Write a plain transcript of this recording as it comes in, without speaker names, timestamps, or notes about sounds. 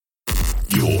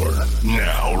You're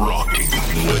now rocking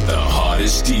with the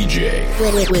hottest DJ.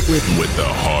 With the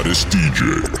hottest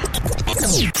DJ.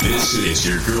 This is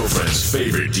your girlfriend's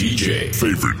favorite DJ.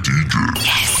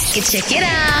 Yes, check it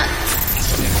out.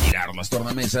 Girar las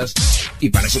tornamesas y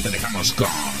para eso te dejamos con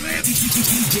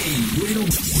DJ Bueno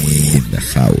in the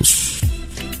house.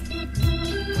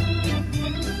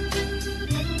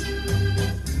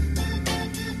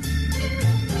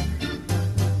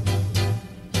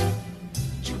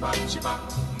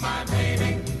 My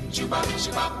baby,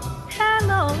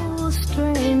 hello,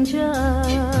 stranger.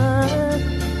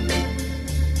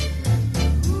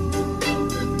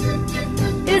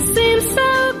 It seems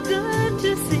so good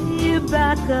to see you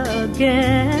back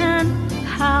again.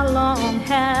 How long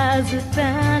has it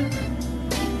been?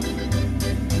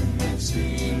 It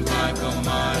seems like a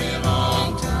mighty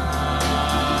long time.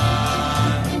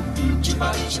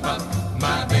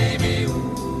 My baby,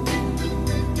 ooh.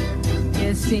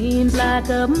 It seems like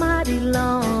a mighty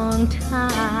long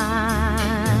time.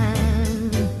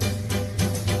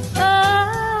 Oh,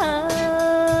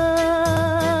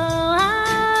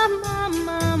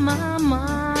 I'm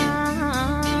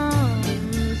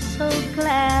so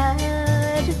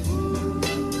glad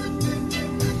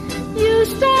you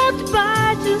stopped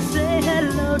by to say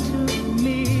hello to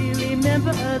me.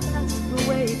 Remember, that's the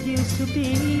way it used to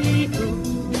be. Ooh.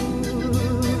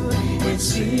 It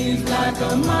seems like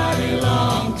a mighty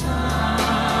long time.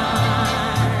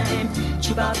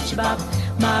 Chibop,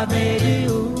 my baby,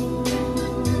 ooh.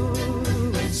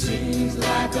 It seems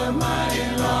like a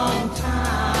mighty long time.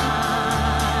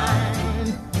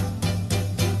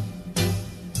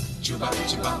 Chibop,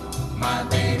 my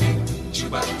baby.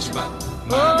 Chibop,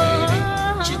 my baby.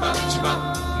 Chibop, my baby. Chibop,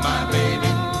 my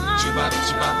baby. Chibop,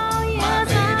 my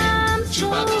baby.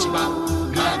 Chibop,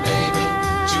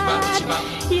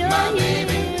 my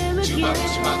baby. Chibop,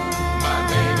 my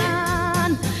baby.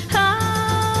 Oh,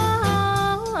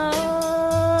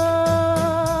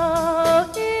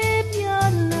 if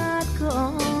you're not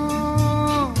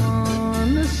gonna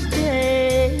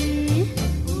stay,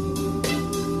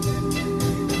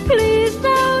 please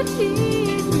don't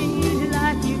tease me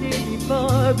like you did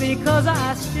before, because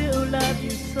I still love you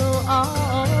so.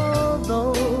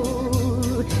 Although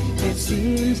it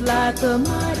seems like a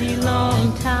mighty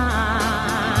long time.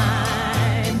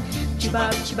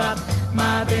 Chibop,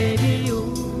 my baby,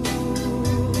 ooh.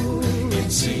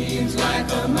 It seems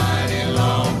like a mighty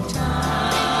long time.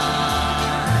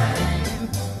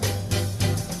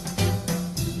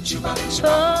 Chibop,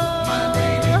 my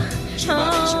baby.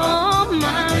 Chibop,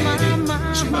 my baby.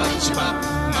 Chibop,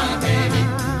 my baby.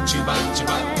 Chibop,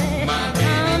 my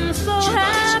baby. I'm so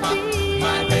happy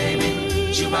my baby.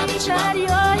 Chibop, that my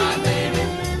you're baby. here at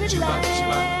Chibop,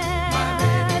 my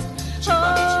baby. last.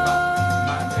 Chibop,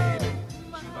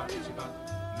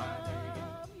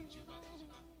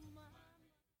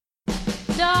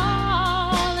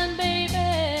 Darling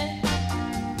baby,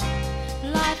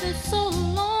 life is so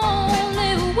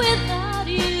lonely without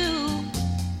you.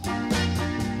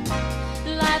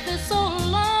 Life is so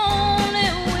lonely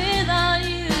without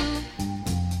you.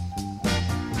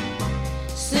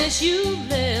 Since you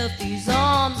left these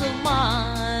arms of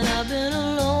mine, I've been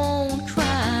alone,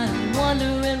 crying,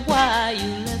 wondering why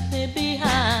you left me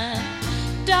behind.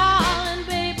 Darling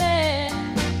baby,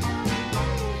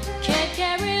 can't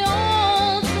carry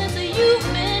on since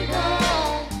you've been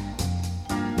gone.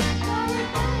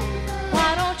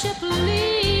 Why don't you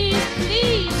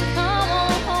please come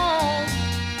on home?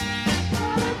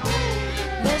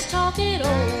 Let's talk it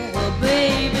over,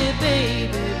 baby.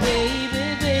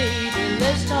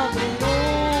 Let's talk it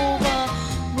over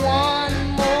one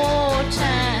more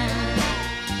time.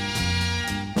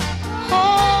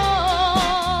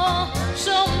 Oh,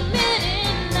 so many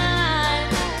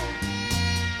nights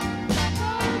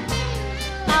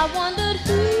I wondered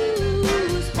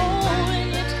who's holding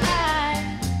you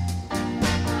tight.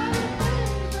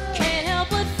 Can't help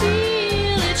but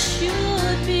feel it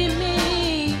should be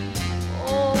me.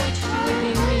 Oh, it should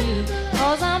be me,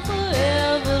 'cause I'm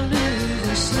forever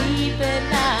losing sleep at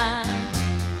night.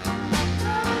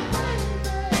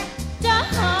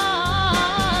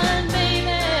 Darling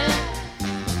baby,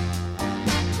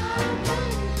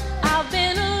 I've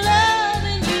been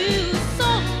loving you so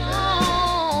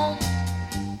long.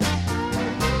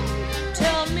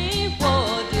 Tell me,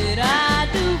 what did I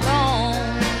do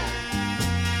wrong?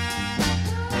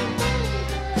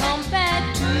 Come back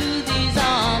to these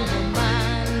arms of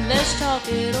mine. Let's talk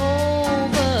it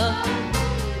over.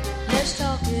 Let's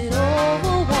talk it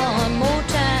over one more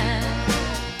time.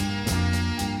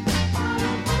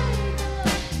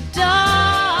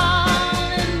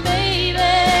 Darling baby,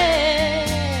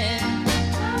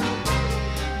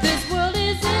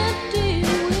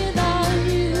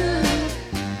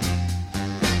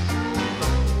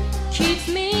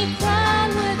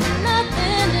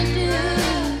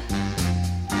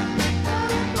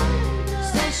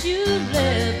 to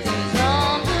let these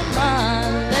under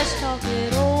mine. Let's talk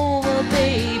it over,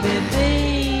 baby,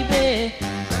 baby,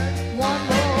 one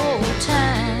more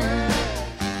time.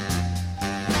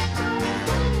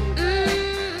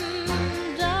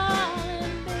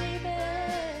 Darling, baby.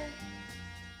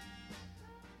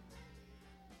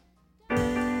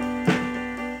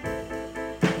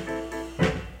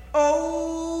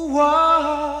 Oh,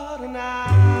 what a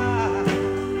night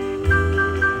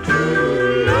to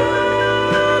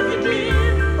love you,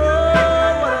 dear.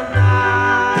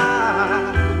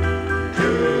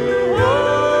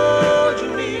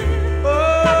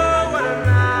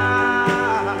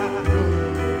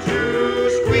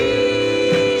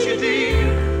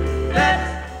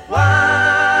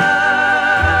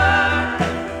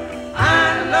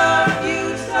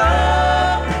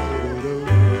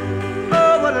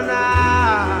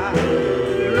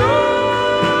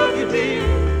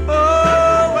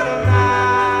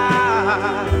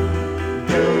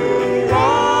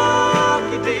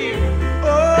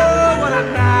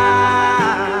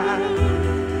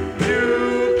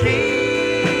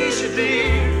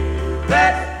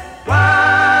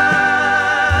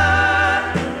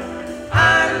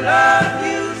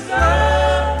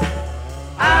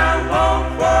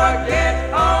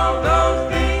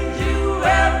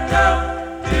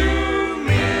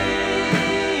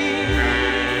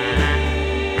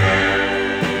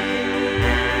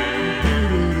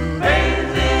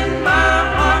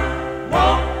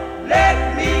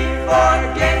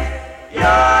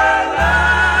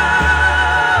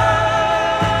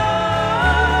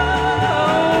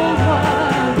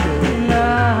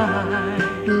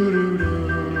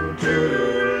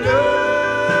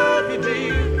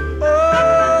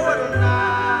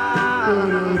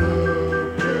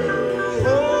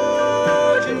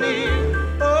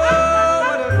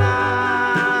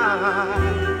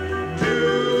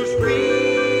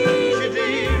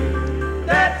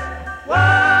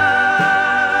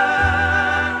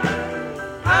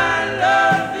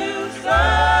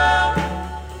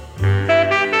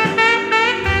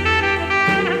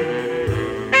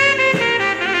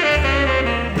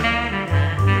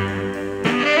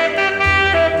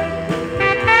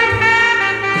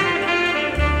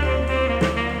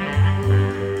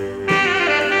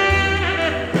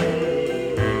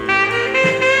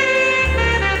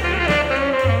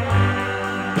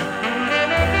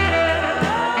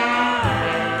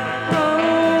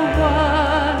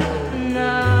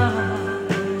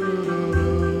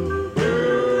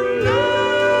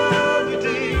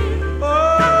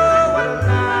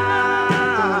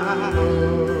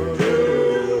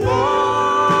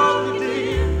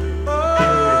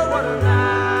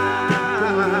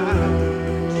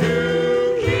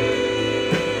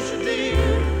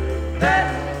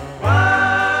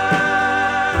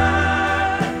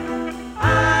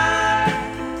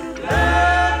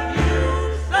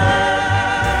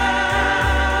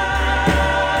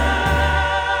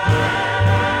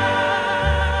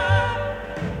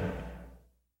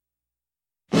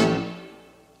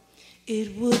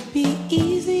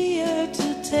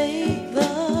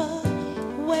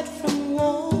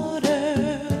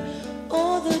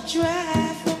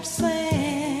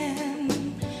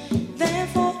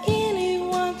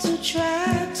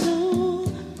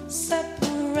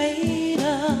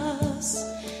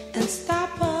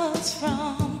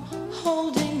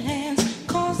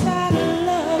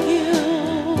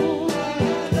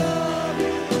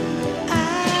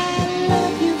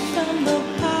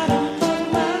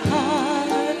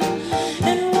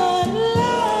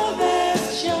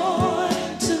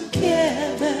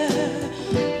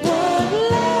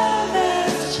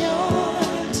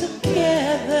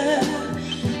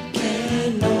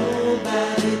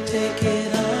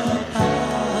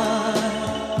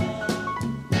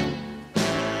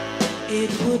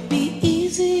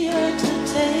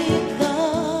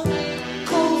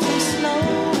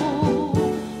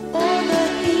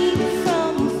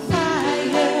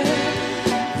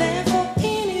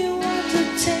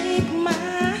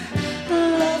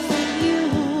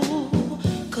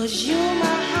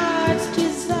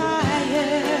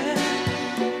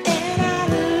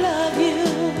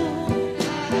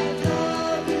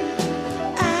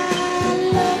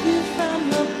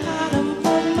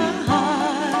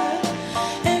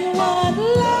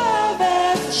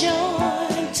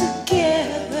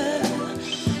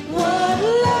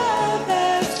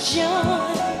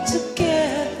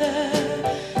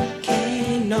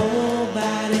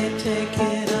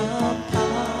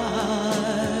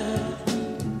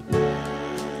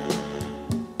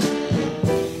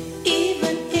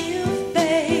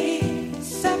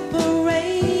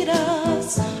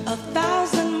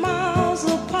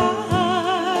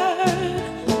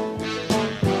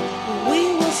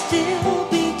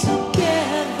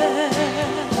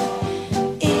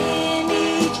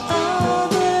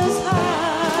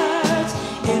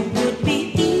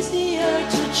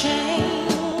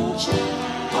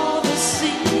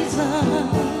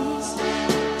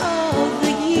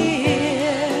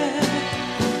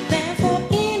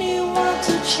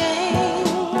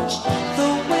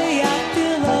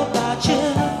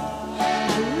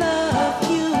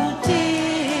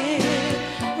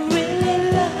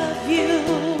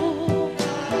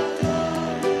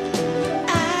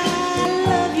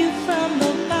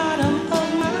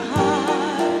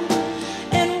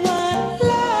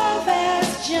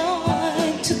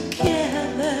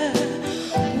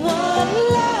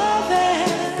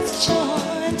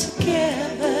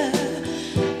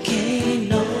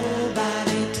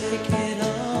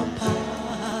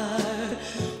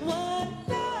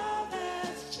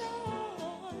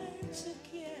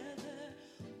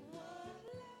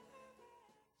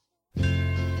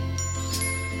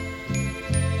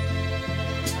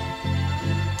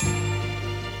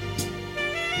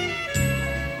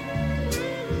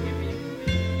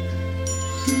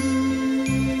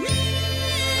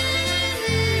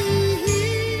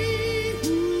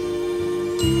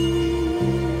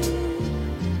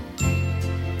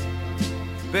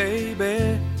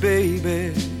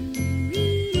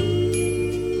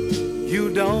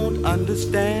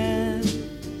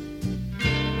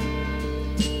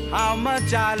 how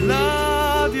much I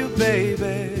love you,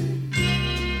 baby,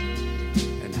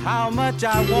 and how much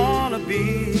I wanna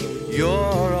be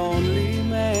your only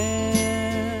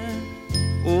man.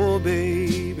 Oh,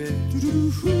 baby.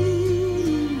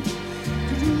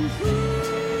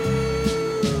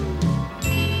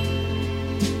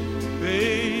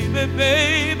 Baby,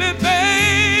 baby,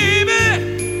 baby,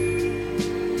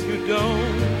 you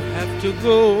don't have to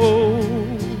go.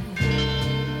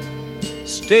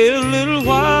 Stay a little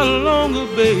while longer,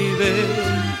 baby.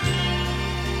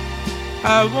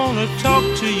 I wanna talk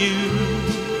to you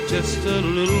just a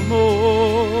little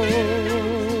more.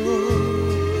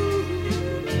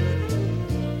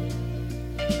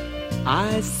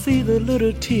 I see the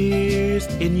little tears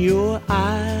in your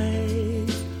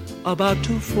eyes about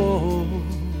to fall.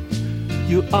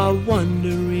 You are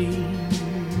wondering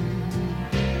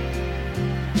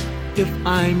if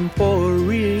I'm for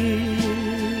real.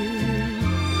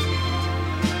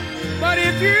 But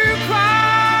if you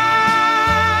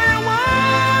cry, I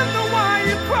wonder why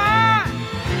you cry.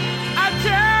 I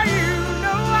tell you,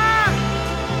 no,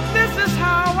 this is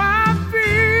how I feel.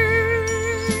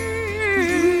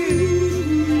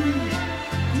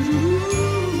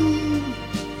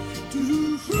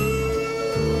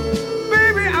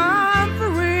 Baby, I'm for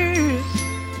real.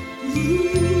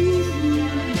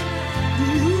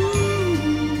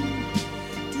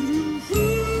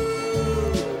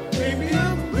 Baby,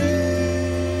 I'm for real.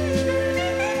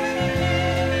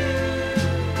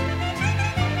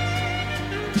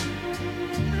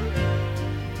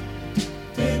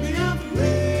 Baby, I'm for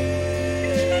real.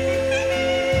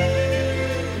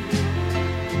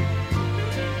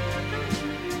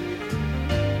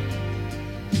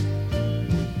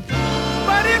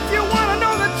 But if you want to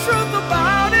know the truth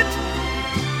about it,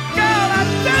 girl, I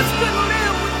just couldn't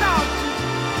live without you.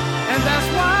 And that's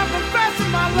why I'm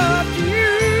confessing my love to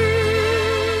you.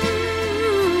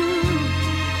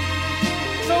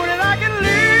 So that I can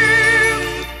live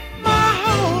my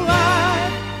whole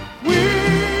life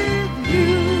with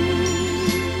you.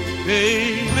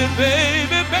 Baby,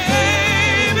 baby,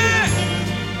 baby.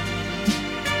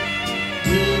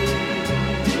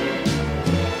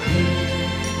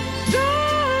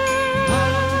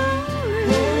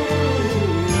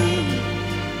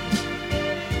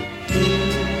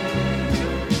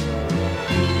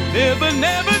 Never,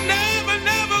 never, never,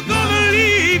 never gonna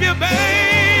leave you,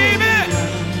 baby.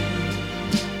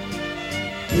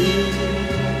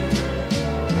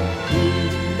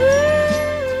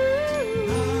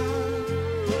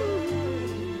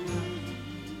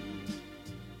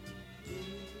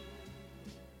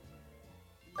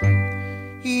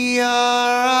 You're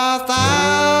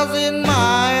 1,000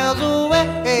 miles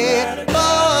away,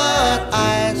 but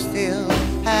I still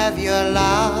have your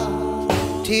love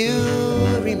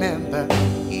to remember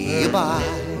you by.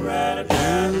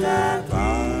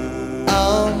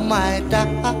 Oh, my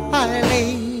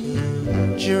darling,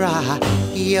 dry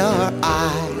your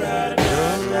eyes.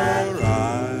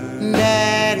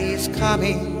 Daddy's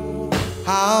coming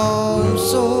home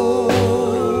soon.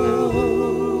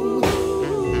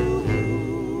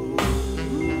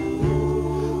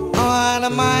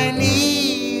 On my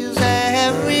knees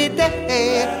every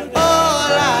day,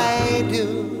 all I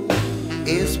do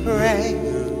is pray,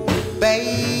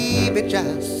 baby,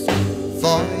 just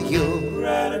for you.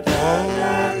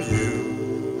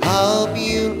 Hope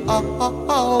you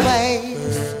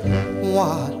always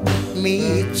want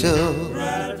me to.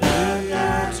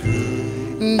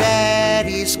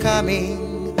 Daddy's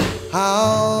coming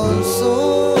home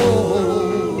soon.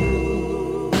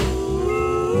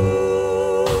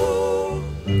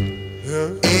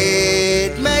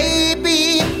 It may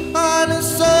be on a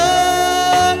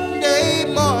Sunday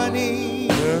morning.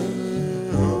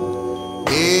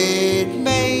 It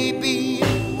may be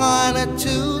on a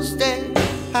Tuesday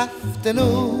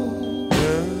afternoon.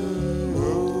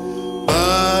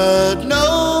 But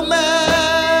no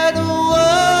matter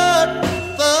what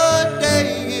the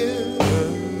day is,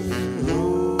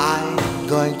 I'm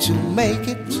going to make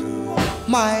it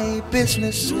my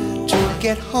business to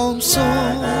get home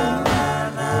soon.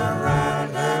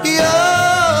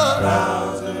 You're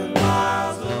 1,000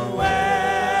 miles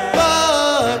away,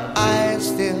 but I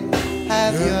still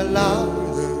have your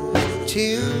love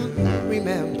to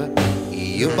remember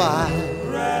you by.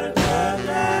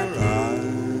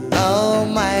 Oh,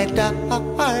 my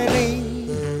darling,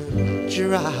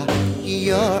 dry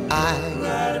your eyes.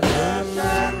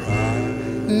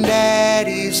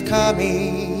 Daddy's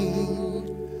coming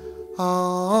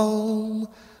home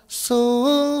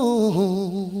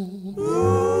soon.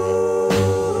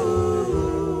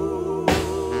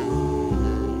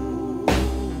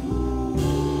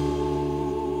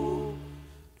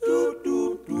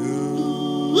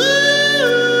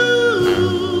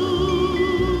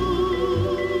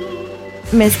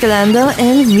 mezclando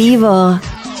en vivo.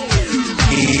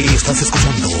 Estás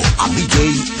escuchando a DJ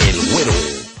El Güero.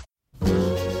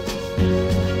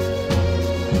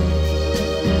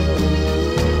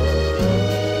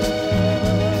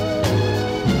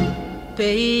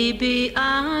 Baby,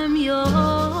 I'm yours.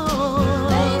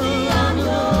 Baby, I'm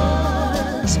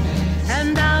yours.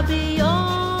 And I'll be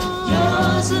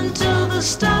yours until the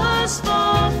stars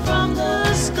fall from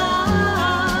the sky.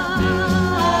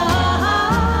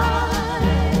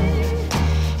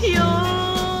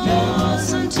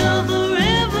 Yours until the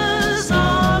rivers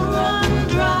all run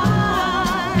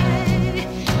dry.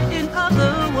 In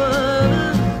other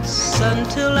words,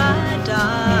 until I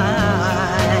die.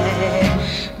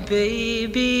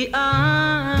 Baby,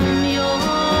 I'm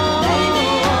yours. Baby,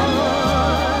 I'm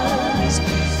yours.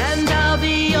 And I'll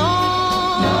be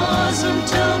yours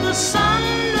until the sun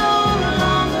no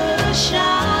longer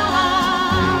shines.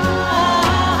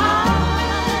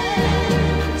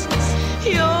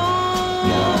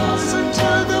 Yours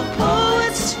until the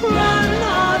poets run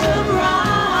out of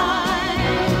rhyme.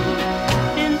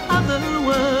 In other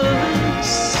words,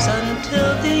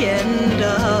 until the end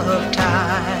of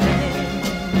time.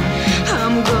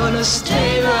 I'm gonna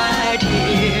stay right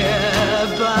here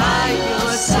by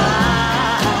your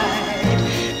side.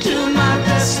 Do my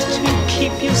best to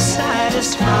keep you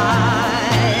satisfied.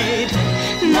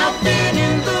 Nothing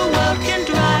in the world can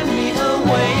drive me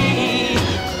away.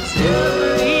 'Cause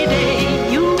every day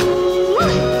you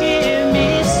hear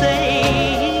me say,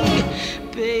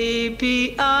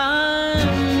 baby,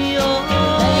 I'm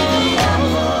yours. Baby, I'm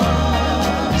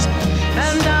yours.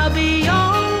 And I'll be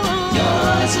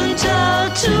yours until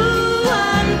 2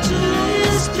 and 2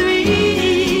 is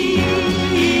 3.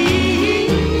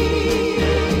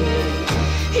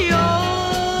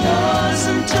 Yours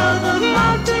until the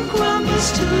mountain crumbles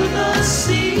to the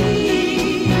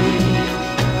sea.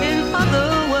 In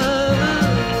other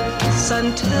words,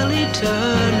 until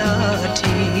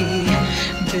eternity.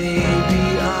 Baby,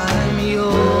 I'm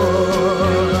yours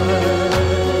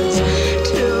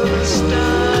till the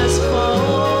stars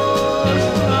fall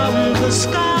from the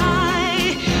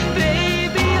sky.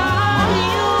 Baby, I'm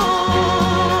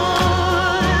yours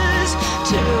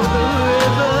till the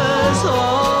rivers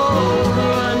all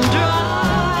run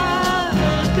dry.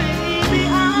 Baby,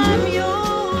 I'm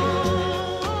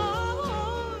yours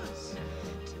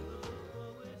till the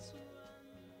poets run.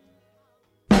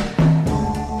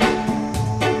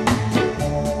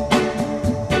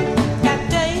 That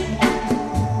day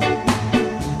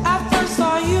I first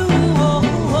saw you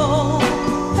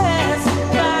passing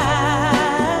by,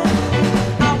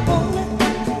 I wanted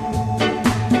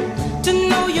to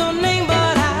know your name,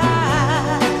 but I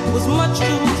was much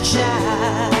too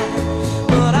shy.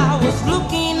 But I was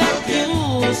looking at you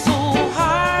so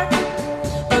hard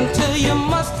until you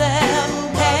must have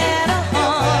had a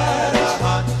hunch.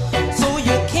 So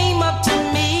you came up to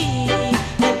me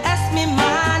and asked me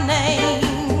my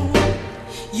name.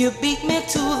 You beat me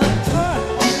to the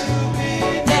punch.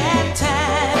 That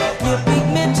time you beat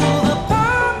me to the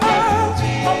punch.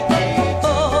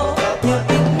 Oh, you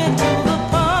beat me to the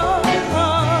punch.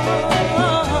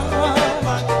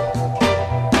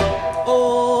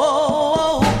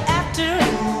 Oh, after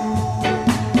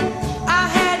I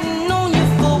hadn't known you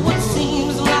for what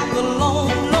seems like a long,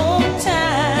 long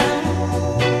time,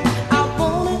 I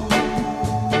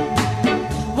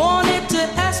wanted to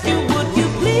ask you, would you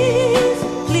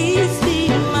please be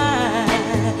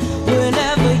mine?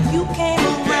 Whenever you came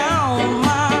around,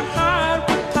 my heart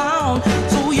would pound.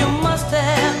 So you must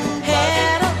have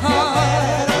had a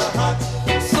hunch.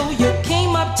 So you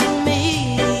came up to me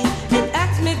and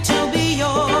asked me to be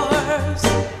yours.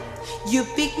 You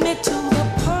beat me to the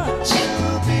punch.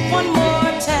 One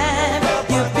more time.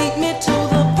 You beat me to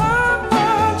the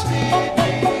punch.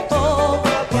 Oh,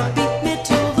 you beat me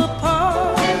to the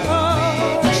punch.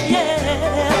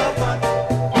 Yeah.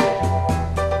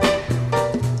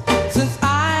 Since I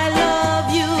love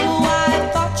you, I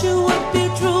thought you would be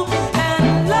true and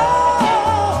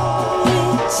love me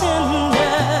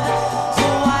tender. So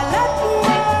I let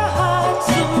my heart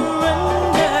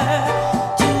surrender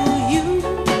to you.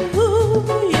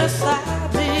 Yes, I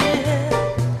did.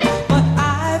 But I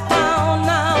found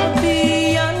out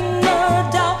beyond a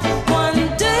doubt, one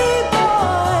day,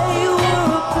 boy, you were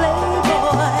a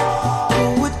playboy who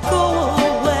would go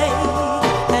away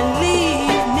and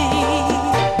leave me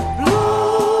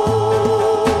blue.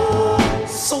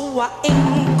 So I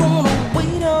ain't gonna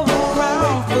wait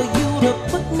around for you to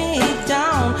put me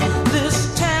down. This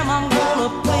time I'm gonna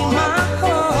play my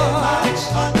hunch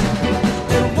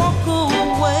and walk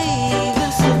away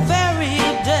this very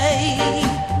day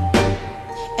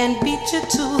and beat you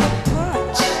to the punch.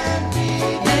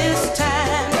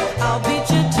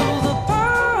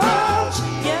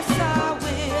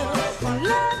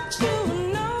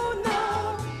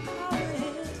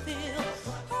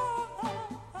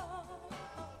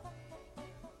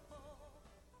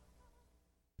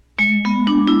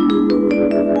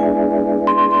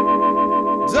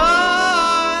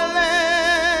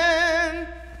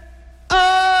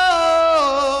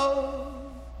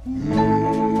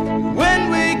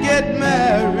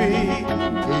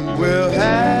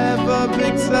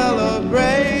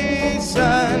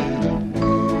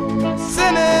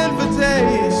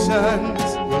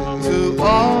 congratulations to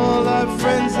all our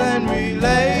friends and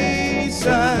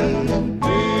relations.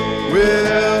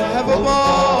 We'll have a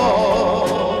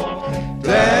ball,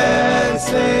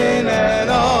 dancing and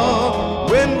all,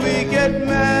 when we get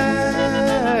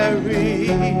married.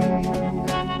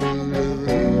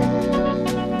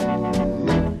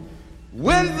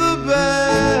 When the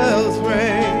bells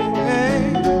ring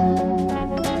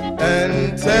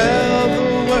and tell the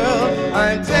world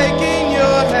I'm taking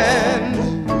your hand,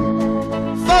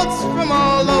 folks from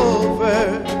all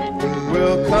over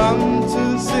will come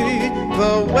to see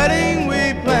the wedding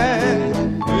we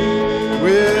planned.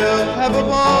 We'll have a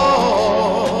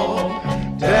ball,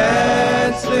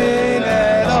 dancing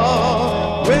and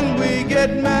all, when we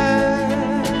get married.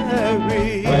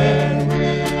 When we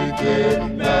get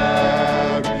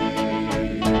married,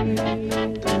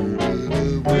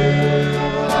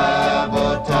 we'll have a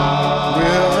time.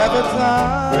 We'll have a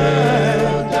time.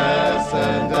 We'll dance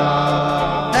and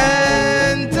dance.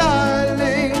 And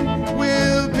darling,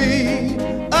 we'll be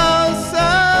oh so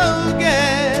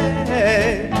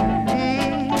gay.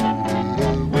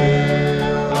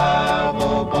 We'll have a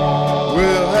ball.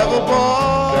 We'll have a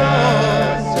ball.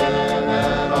 Dancing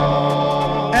and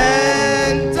all.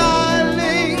 And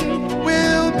darling,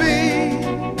 we'll be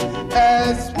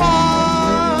as one.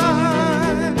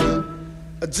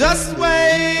 Just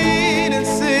wait and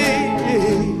see.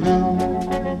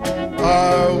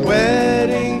 Our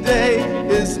wedding day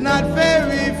is not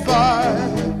very far.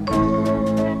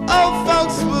 Oh,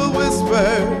 folks will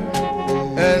whisper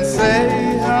and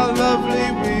say how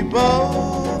lovely we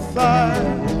both are.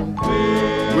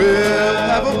 We'll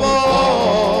have a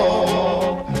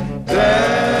ball,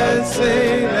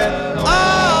 dancing and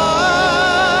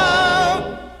all,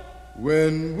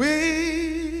 when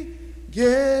we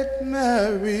get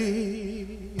married.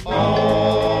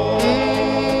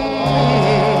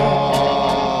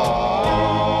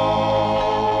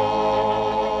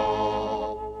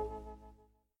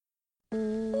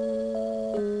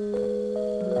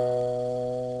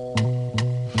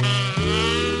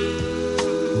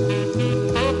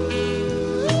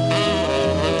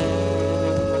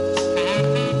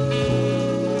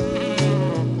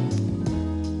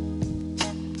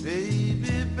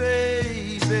 Baby,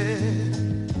 baby,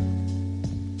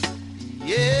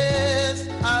 yes,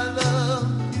 I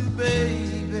love you,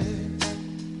 baby,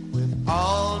 with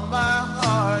all my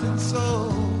heart and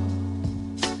soul.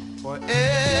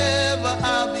 Forever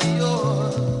I'll be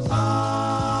yours.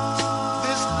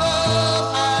 This love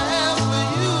I have for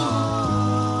you,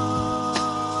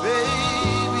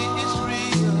 baby, is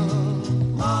real.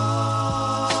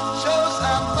 Shows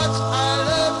how much I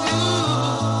love you.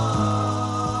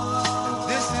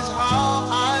 This is how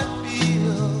I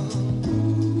feel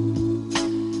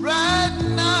right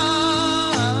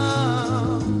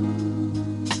now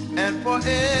and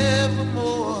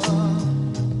forevermore.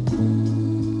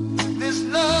 This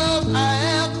love I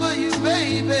have for you,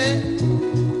 baby,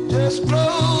 just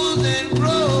grows and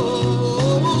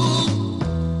grows.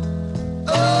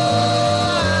 Oh,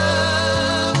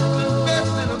 I'm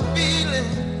confessing a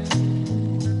feeling.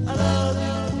 I love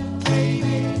you,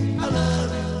 baby, I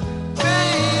love you.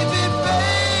 Baby,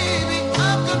 baby,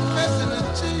 I'm confessing it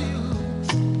to you.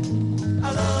 I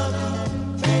love you,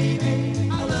 baby,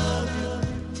 I love you.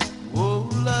 Oh,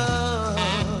 love.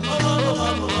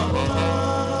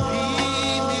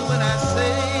 Believe me when I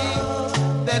say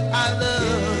that I love you.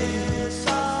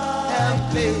 Have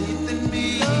faith in me,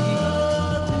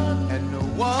 and no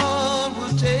one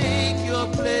will take your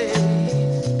place.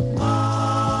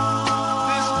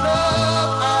 This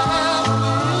love I have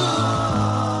for you,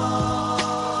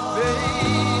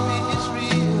 baby, is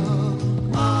real.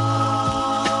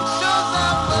 It shows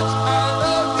how much I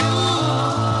love you.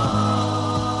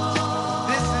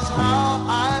 This is how I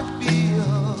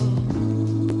feel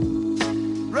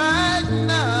right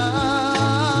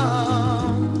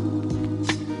now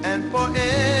and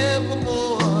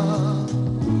forevermore.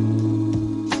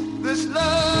 This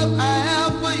love I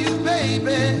have for you,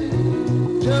 baby,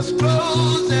 just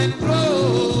grows and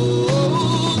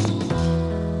grows.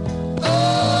 Oh,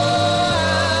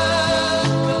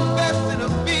 I'm confessing a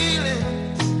feeling.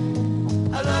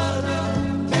 I love you,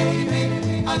 baby,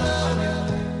 I love you.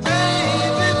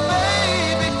 Baby,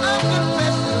 baby, I'm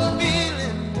confessing a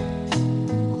feeling.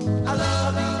 I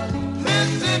love you.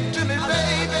 Listen to me,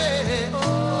 baby.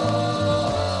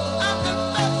 I'm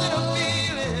confessing a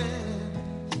feeling.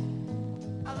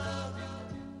 I love you,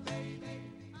 baby.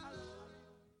 I love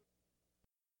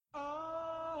you.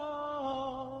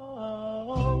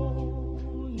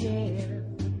 Oh, yeah.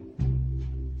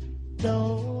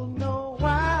 Don't know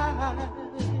why,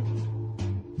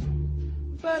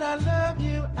 but I love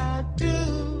you, I do,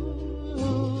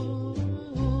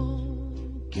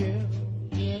 girl,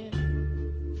 yeah.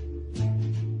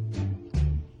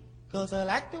 'Cause I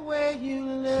like the way you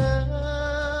love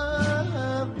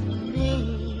me,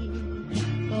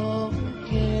 oh,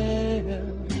 girl.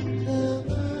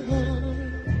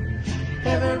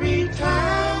 Every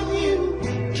time you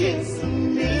kiss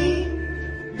me,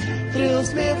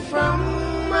 thrills me from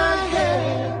my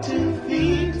head to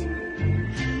feet.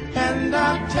 And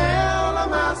I tell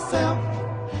myself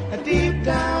that deep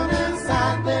down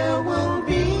inside there will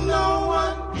be no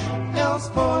one else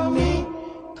for me.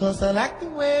 'Cause I like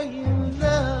the way you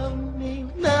love me,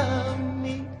 love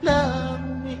me, love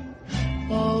me,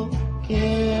 oh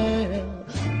girl.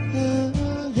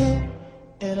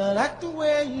 And I like the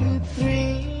way you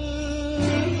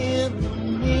thrill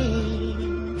me,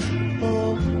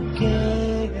 oh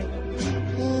girl.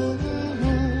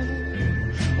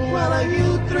 Well, you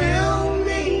thrill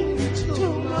me to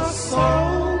my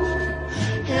soul,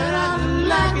 and I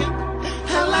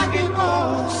like it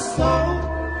all so.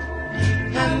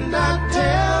 And I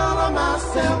tell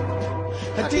myself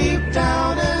that deep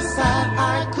down inside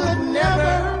I could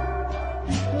never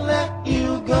let you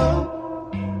go.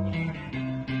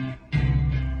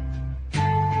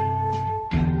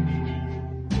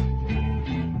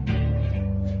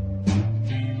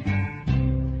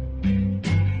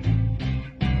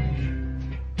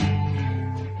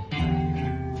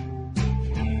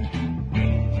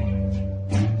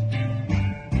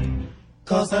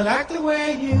 'Cause I like the way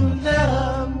you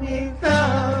love me,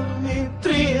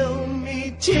 thrill me,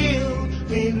 chill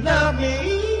me, love me,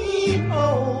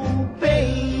 oh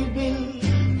baby,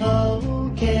 oh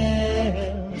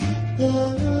girl,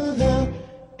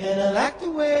 and I like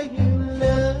the way you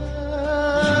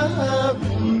love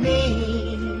me,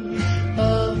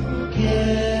 oh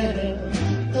girl,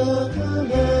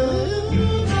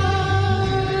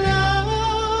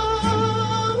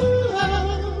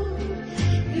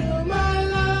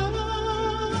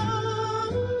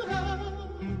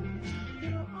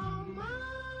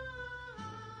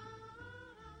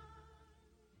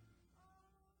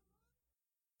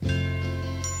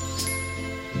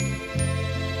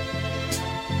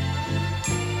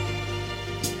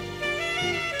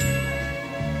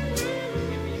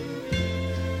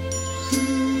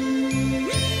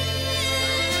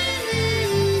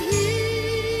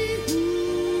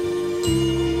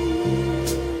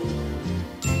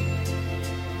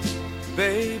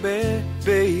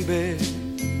 Baby,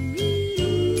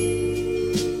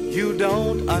 you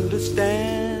don't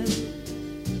understand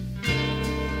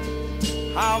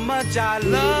how much I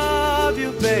love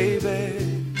you, baby,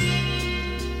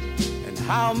 and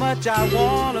how much I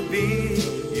wanna be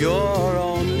your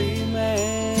only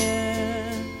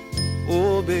man.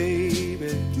 Oh, baby.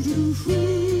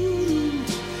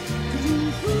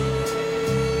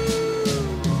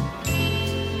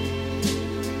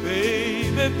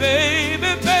 Baby,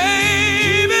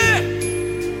 baby,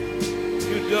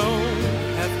 you don't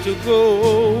have to go.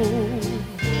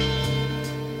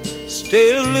 Stay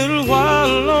a little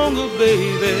while longer,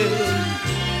 baby.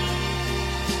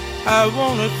 I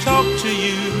wanna talk to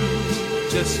you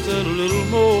just a little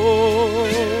more.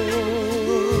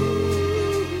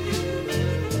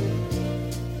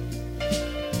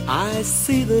 I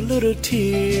see the little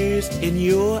tears in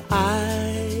your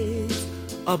eyes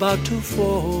about to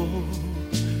fall.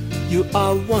 You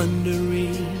are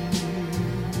wondering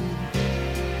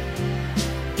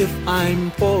if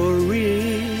I'm for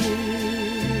real.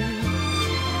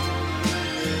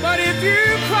 But if you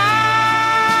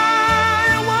cry,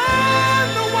 I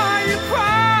wonder why you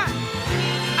cry.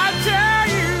 I tell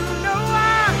you, no,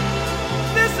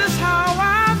 this is how I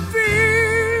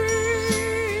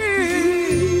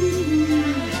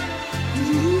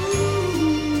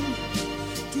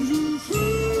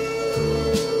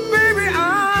Baby,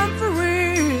 I'm for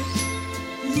real.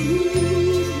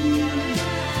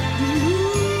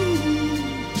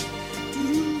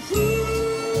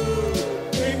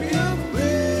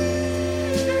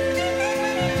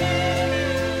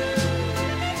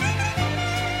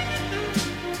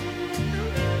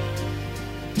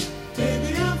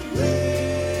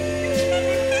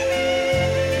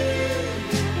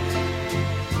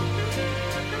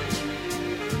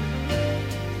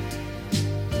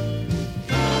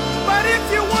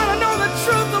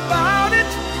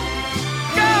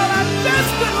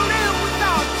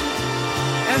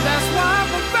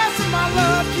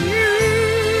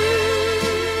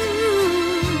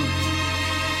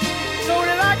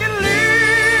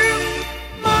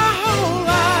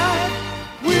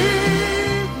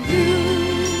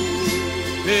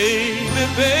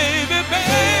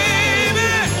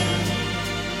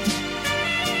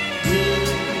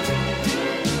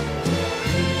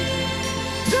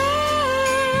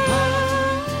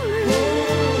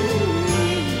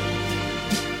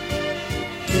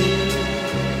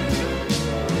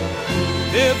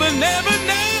 never, never,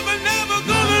 never, never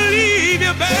gonna leave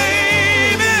you,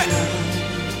 baby.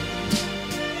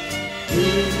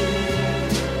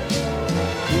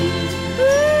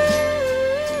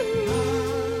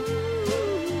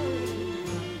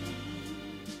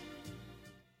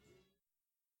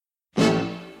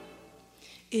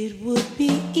 It would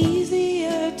be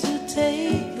easier to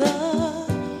take the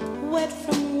wet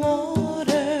from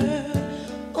water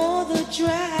or the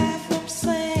dry from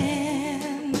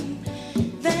sand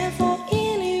than for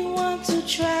anyone to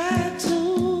try to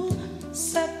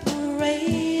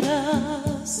separate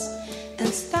us and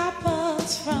stop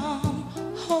us from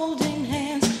holding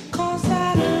hands. 'Cause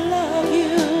I love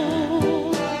you.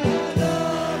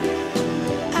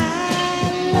 I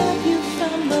love you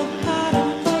from the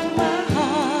bottom of my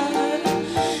heart.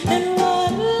 And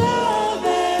what love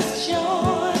has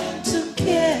joined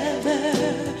together,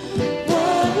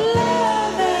 what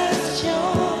love has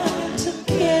joined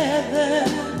together,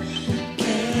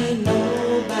 can't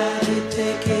nobody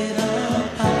take it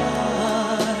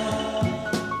apart.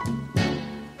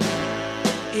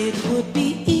 It would be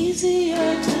easier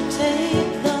to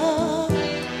take the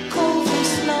cold from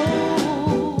snow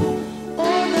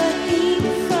or the heat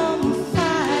from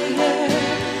fire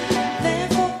than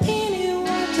for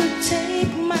anyone to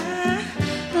take my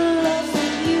love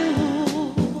from you.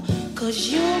 'Cause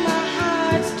you're my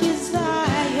heart's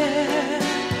desire,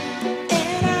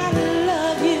 and I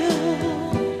love you.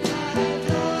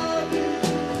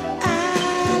 I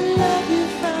love you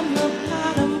from the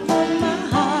bottom of my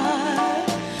heart.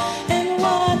 And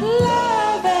what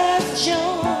love has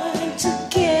joined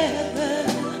together,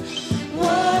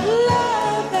 what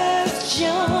love has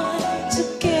joined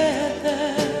together,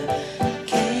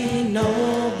 can't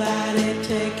nobody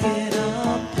take it apart.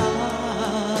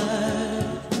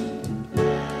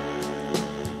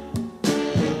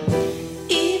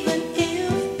 Even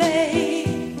if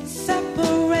they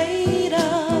separate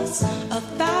us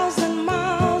 1,000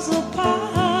 miles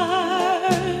apart,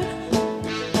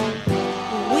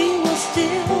 we will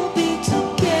still be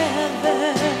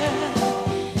together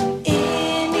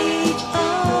in each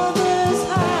other's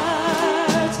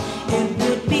hearts. It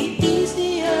would be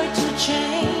easier to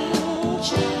change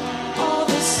all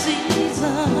the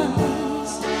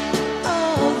seasons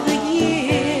of the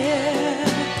year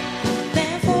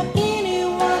than for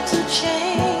anyone to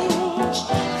change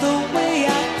the way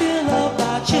I feel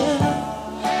about you.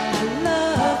 I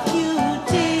love you,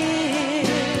 dear,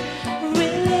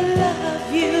 really love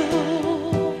you.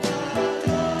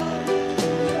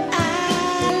 I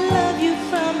love you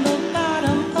from the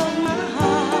bottom of my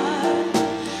heart.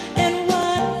 And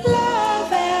what love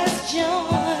has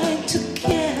joined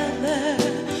together,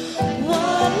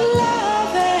 what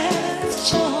love has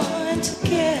joined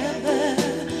together,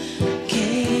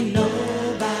 can't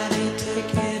nobody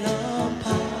take it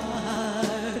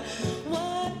apart.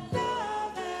 What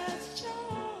love has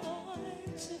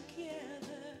joined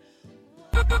together.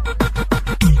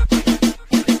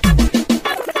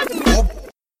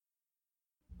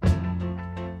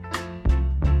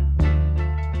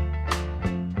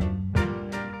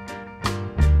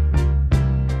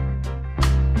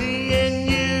 Me and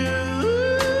you,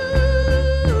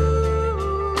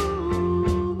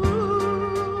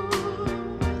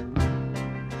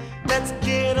 let's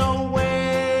get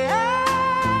away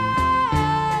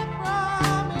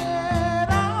from it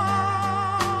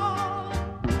all.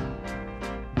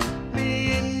 Me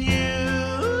and you,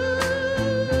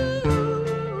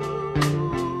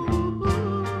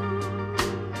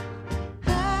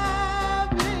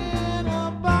 having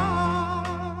a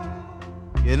ball.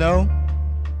 You know,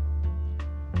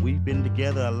 we've been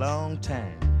together a long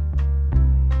time.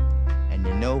 And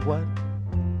you know what?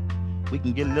 We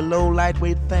can get a little old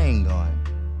lightweight thing going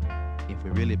if we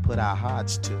really put our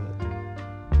hearts to it.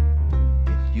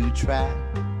 If you try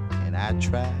and I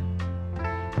try,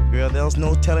 girl, there's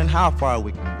no telling how far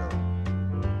we can go.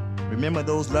 Remember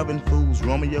those loving fools,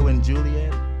 Romeo and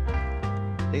Juliet?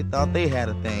 They thought they had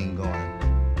a thing going,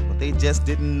 but they just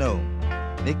didn't know.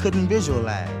 They couldn't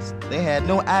visualize. They had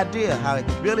no idea how it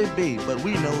could really be, but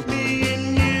we know me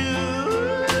and you.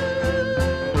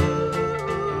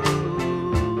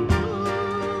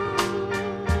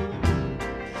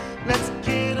 Let's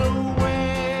get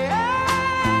away.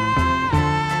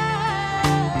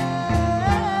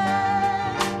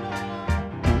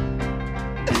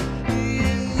 Me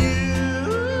and you.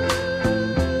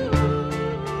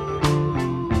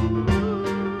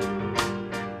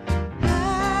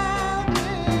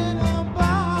 Having a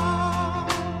ball.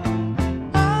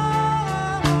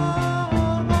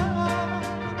 Oh.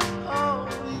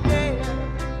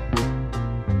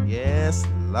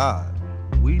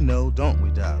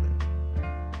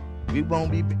 We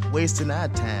won't be wasting our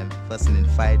time fussing and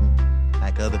fighting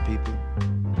like other people.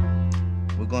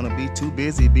 We're gonna be too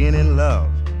busy being in love,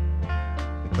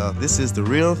 because this is the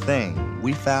real thing.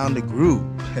 We found a groove.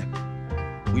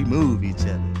 We move each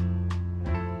other.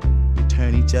 We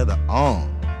turn each other on.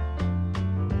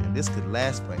 And this could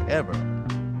last forever.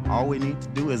 All we need to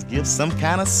do is give some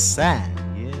kind of sign.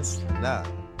 Yes, love.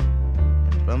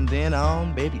 And from then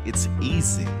on, baby, it's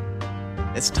easy.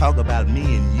 Let's talk about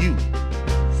me and you.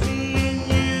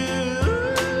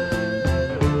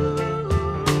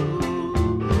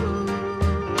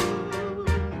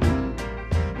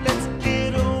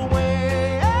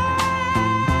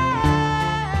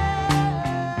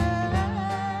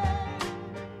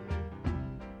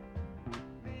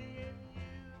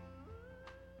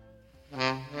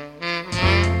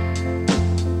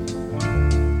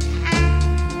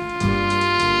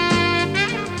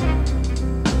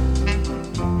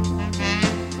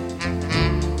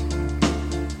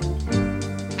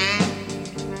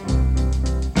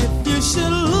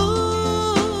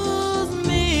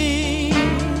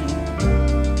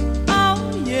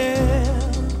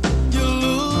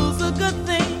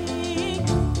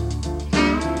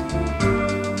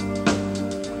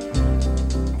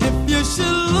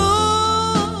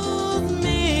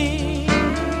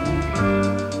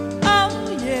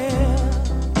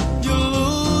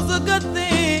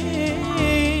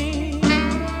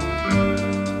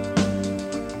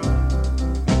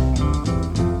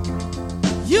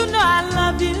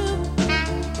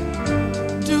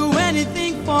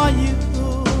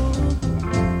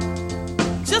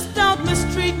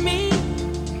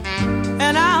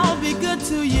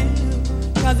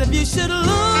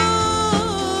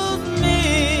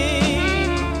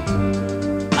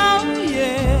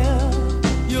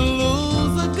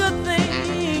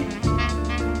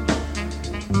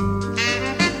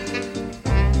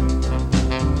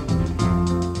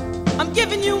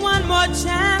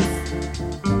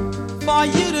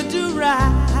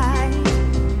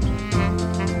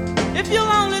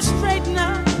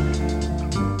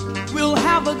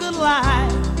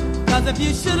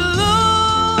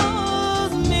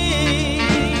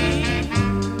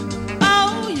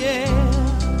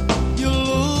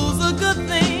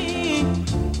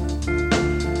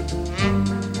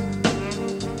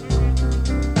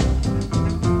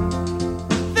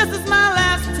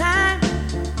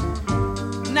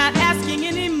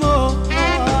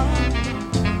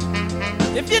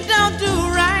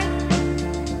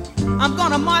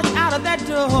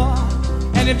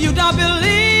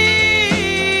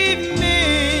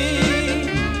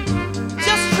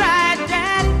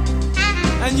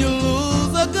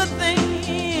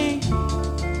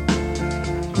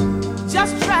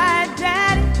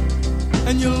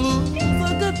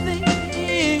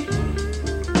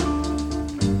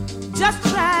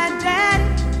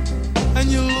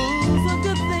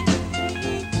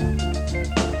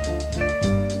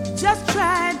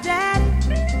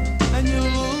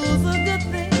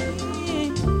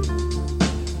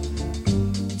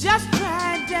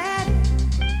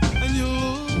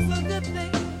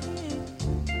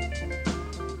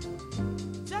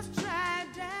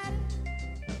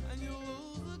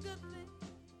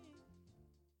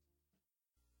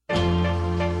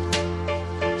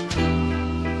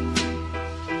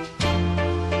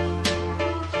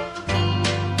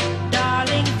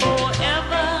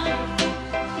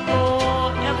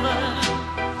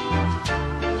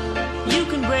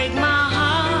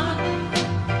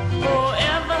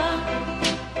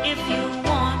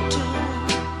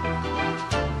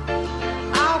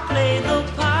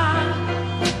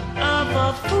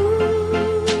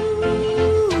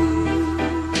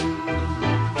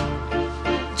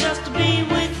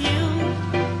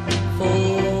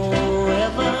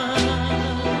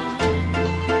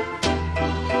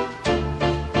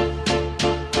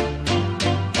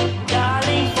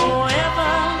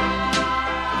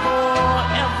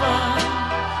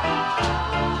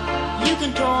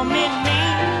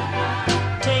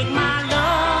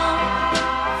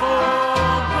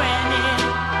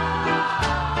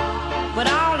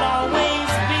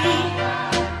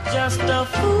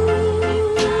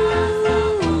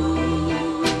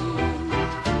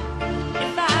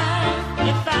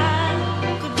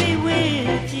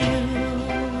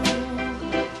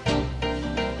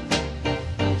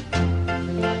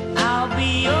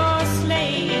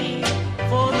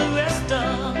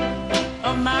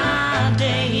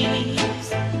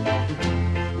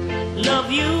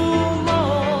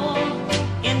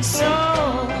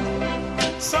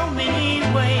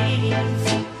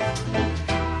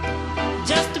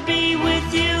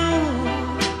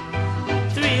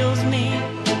 Me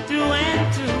through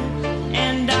and through,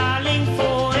 and darling.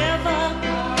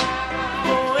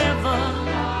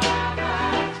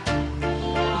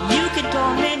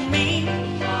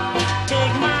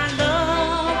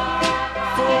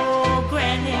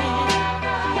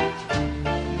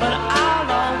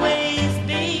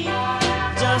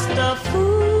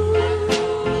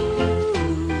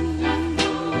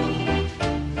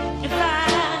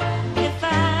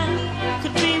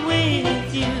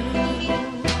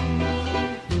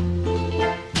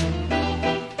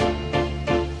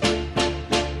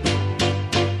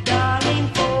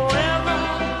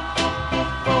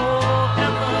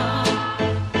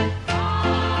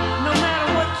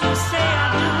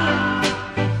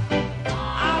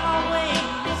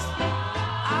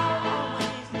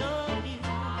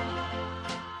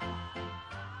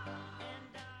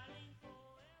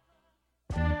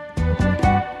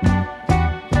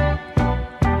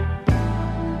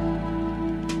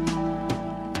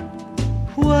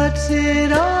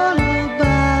 it all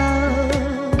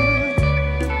about?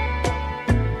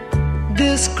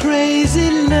 This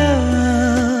crazy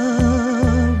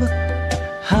love.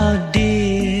 How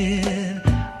did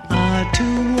our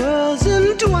two worlds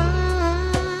entwine?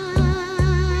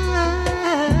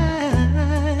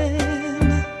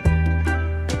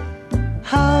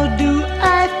 How do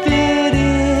I fit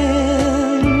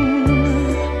in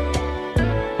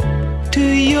to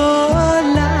your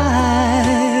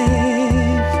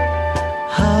life?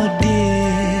 How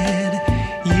did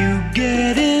you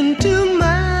get into mine?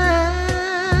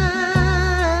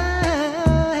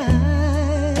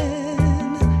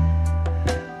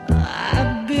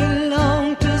 I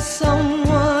belong to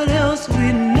someone else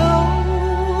we know.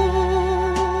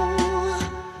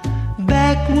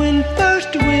 Back when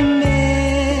first we met,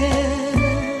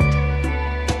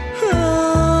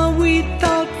 we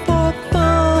thought for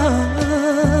fun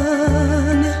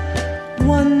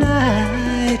one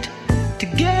night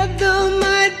together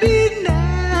might be nice.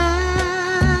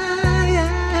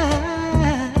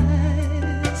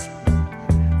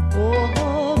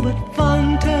 Oh, but fun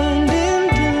turned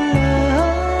into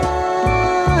love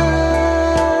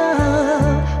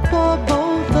for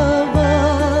both of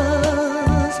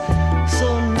us. So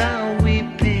now we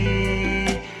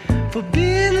pay for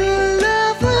being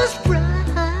lovers' prize.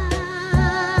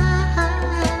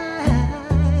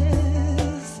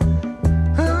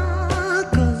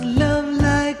 'Cause love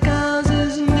like ours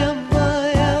is never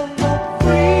ever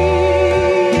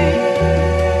free.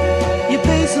 You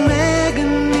pay some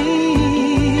agony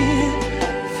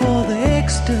for the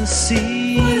ecstasy.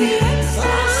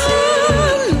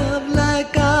 Love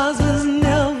like ours is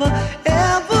never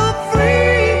ever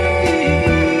free.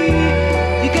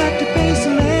 You got to pay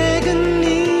some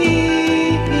agony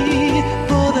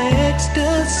for the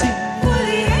ecstasy.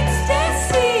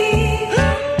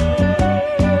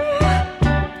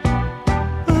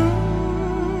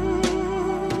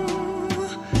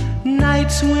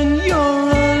 Nights when you're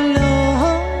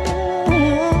alone,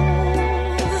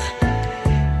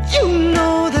 you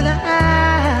know that I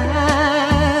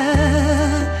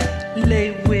lay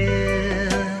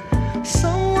with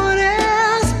someone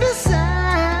else beside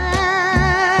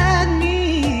me.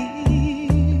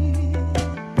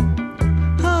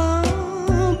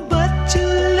 Oh, but you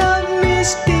love me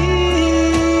still,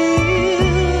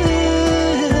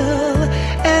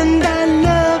 and I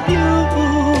love you.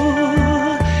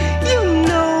 You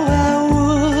know I would.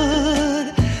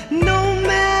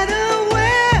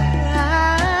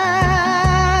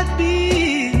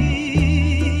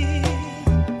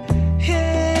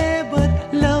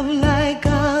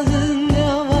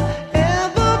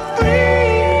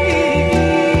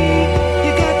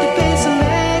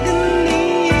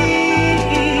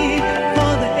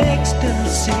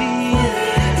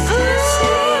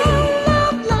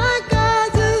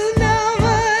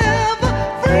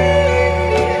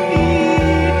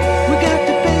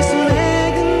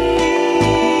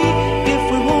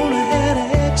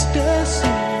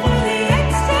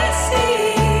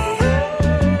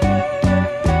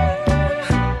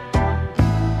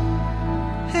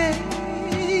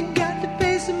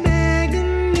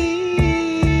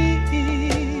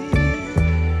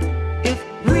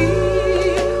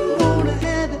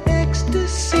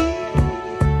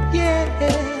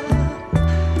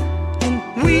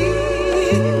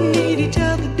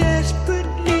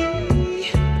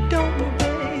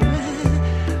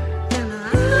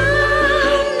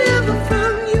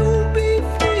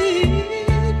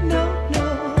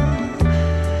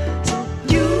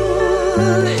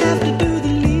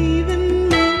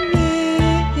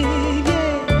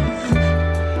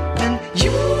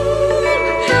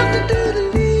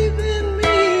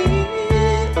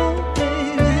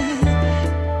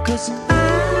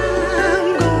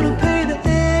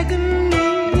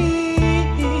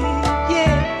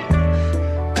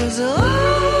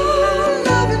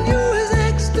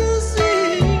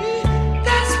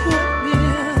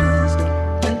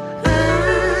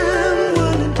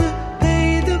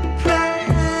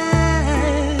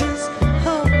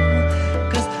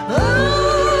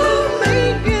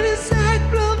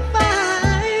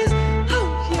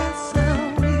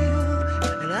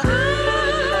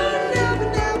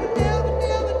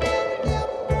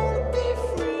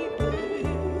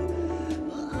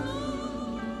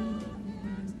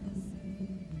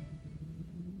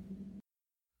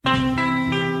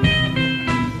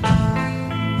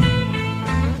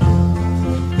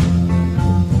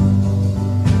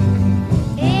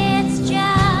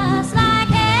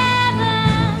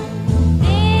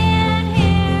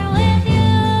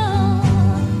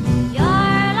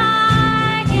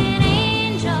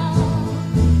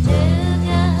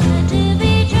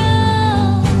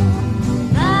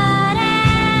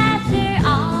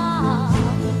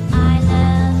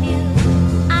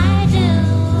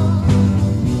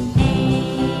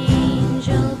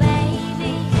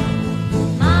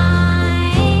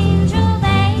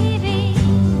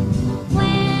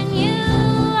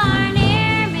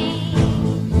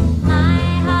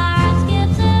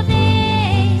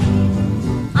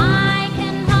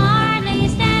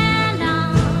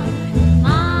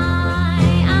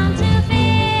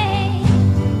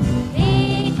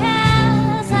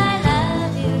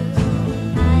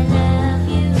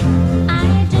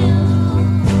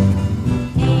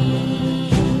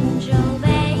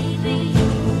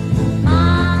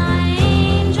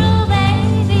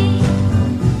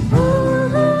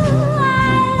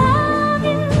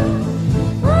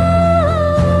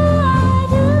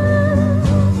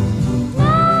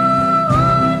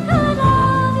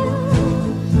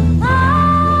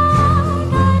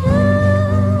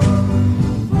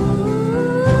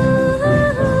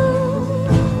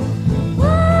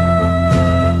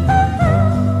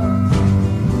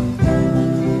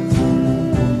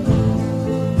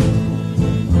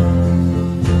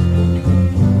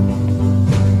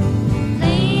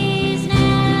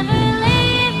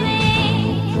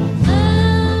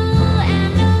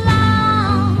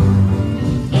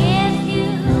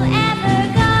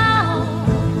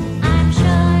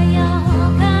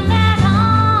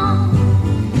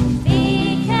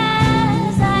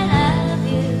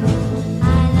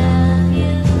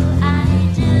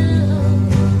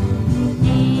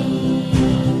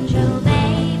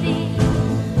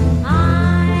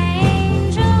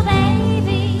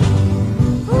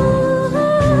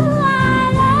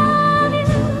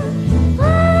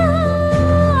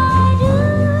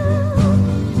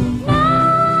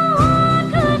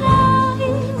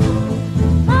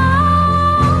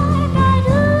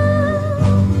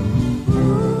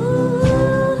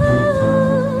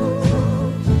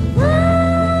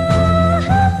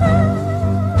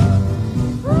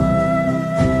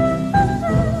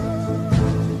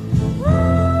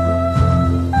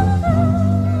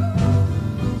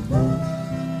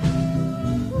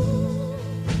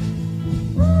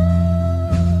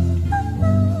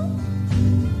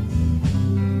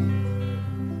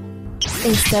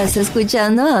 Estás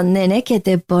escuchando a un nene que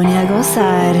te pone a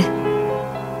gozar.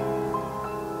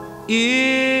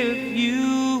 If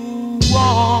you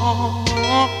want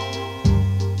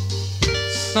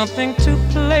something to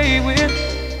play with,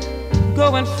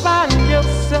 go and find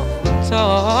yourself a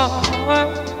toy.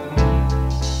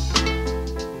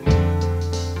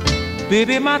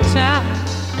 Baby, my time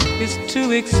is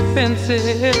too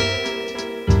expensive,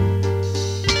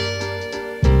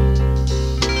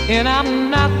 and I'm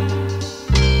not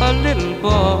a little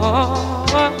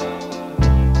boy.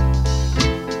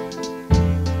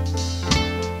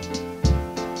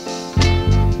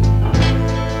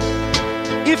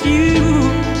 If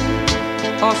you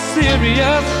are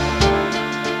serious,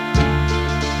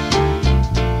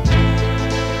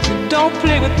 don't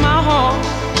play with my heart,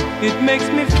 it makes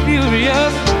me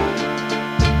furious.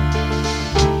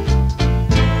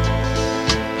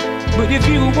 But if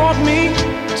you want me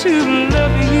to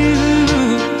love you,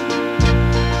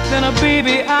 then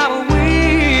baby I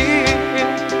will.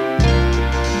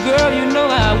 Girl, you know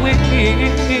I will.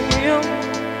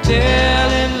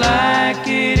 Tell it like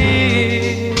it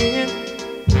is.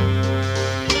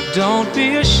 Don't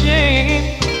be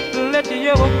ashamed. Let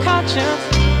your conscience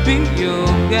be your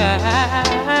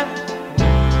guide.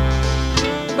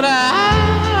 But I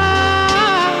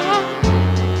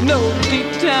know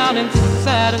deep down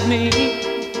inside of me,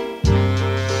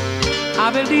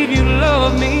 I believe you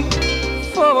love me.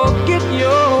 Forget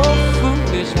your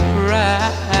foolish pride.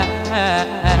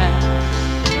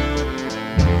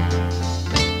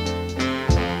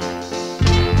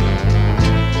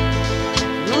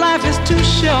 Life is too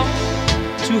short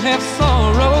to have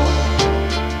sorrow.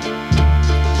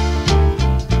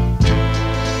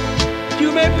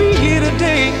 You may be here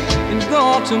today and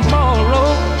gone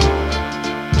tomorrow.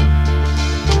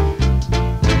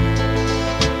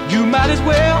 You might as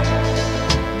well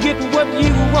get what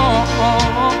you want.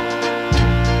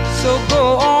 So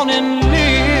go on and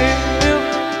live.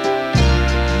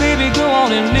 Baby, go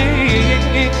on and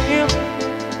live.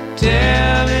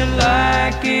 Tell it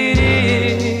like it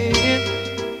is.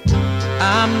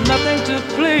 I'm nothing to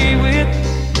play with.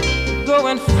 Go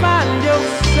and find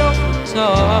yourself a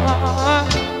toy.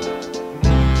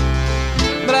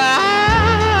 But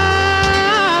I'll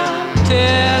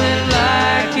tell it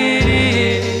like it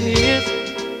is.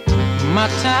 My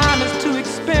time is too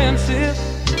expensive,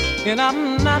 and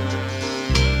I'm not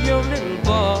your little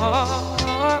boy.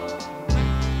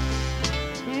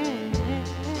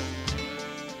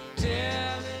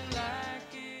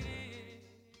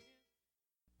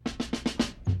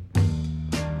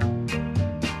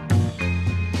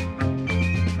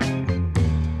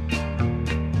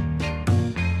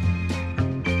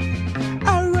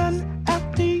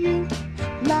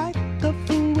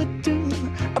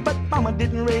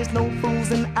 Didn't raise no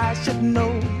fools, and I should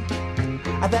know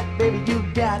that, baby, you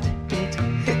got it.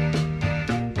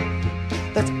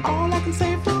 That's all I can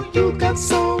say for you. Got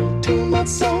soul, too much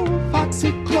soul.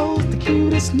 Foxy clothes, the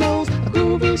cutest nose, a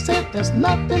groovy set. There's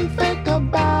nothing fake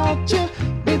about you,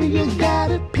 baby. You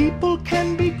got it. People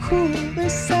can be cruel. They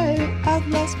say I've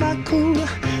lost my cool,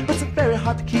 but it's very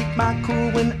hard to keep my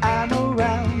cool when I'm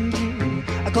around you.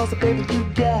 'Cause baby, you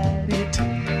got it.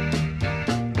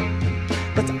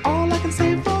 That's all I can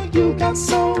say for you. Got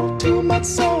soul, too much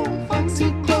soul.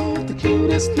 Foxy clothes, the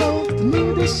cutest nose, the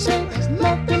nudist shape. There's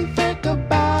nothing fake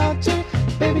about you,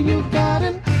 baby. You got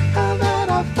it. Now that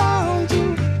I found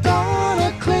you,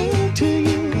 gonna cling to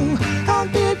you. I'll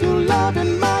give you love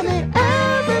and money,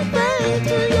 everything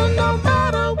to you. No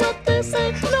matter what they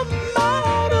say, no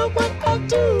matter what I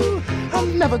do,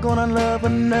 I'm never gonna love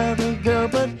another girl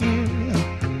but you.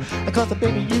 'Cause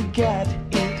baby, you got it.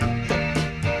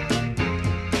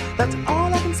 That's all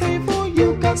I can say for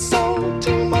you. Got soul,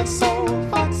 too much soul.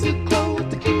 Foxy clothes,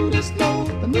 the cutest nose,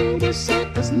 the nudist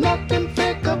shape. There's nothing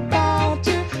fake about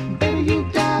you, baby. You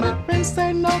got it. My friends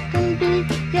say no can be.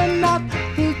 You're not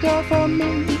the girl for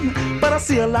me, but I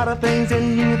see a lot of things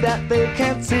in you that they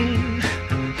can't see.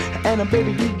 And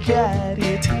baby, you got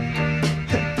it.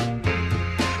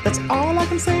 That's all I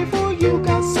can say for you.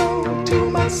 Got soul, too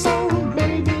much soul,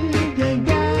 baby. You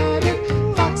got it.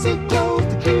 Foxy clothes,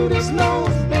 the cutest nose.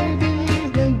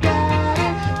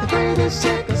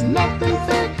 Shit, there's nothing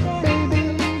fake, baby.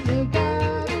 You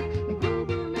got it. The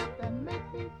groovy lip that make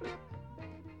me flip,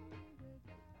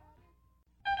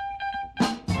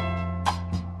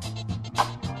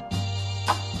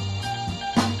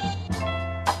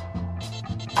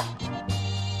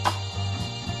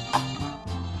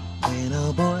 When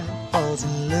a boy falls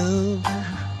in love,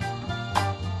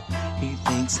 he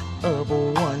thinks of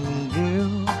one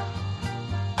girl.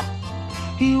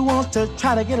 He wants to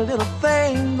try to get a little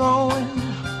thing going.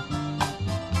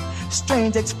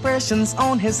 strange expressions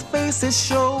on his face is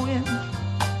showing.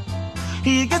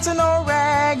 He gets in a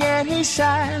rag and he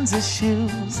shines his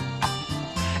shoes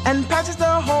and patches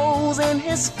the holes in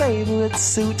his favorite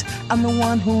suit. I'm the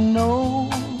one who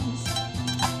knows.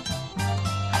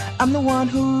 I'm the one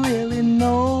who really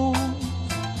knows.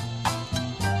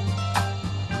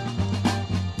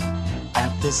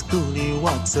 After school he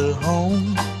walks her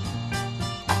home,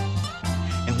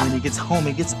 and when he gets home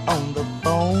he gets on the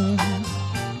phone.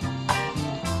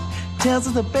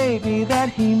 Tells the baby that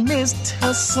he missed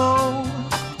her so,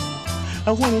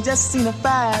 when he just seen her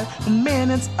 5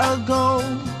 minutes ago.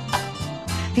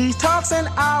 He talks an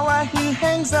hour, he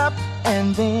hangs up,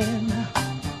 and then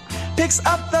picks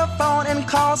up the phone and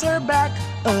calls her back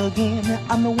again.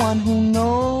 I'm the one who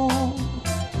knows.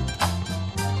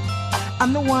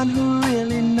 I'm the one who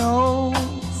really knows.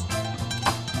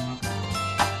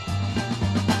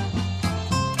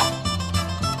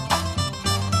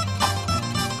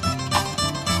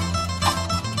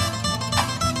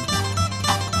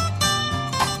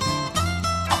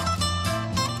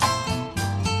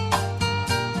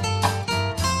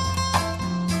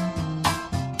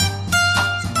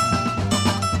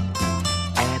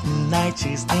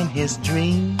 She's in his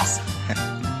dreams,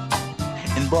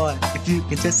 and boy, if you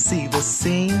can just see the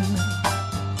scene,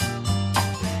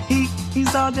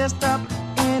 he's all dressed up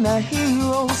in a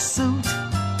hero suit,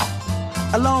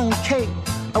 a long cape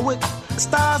with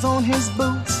stars on his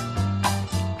boots.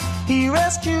 He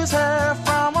rescues her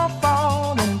from a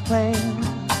falling plane.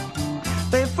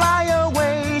 They fly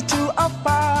away to a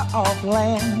far-off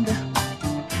land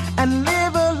and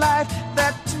live a life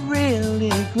that's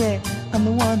really great. I'm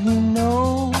the one who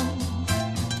knows.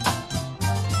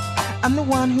 I'm the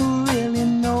one who really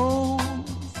knows.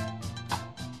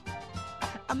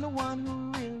 I'm the one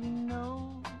who really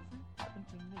knows. Happened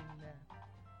to me now.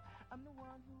 I'm the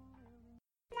one who really.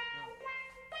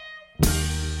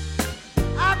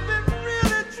 I've been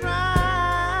really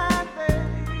trying,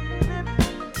 baby,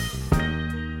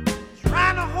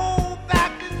 trying to hold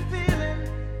back this feeling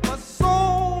for so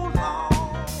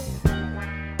long.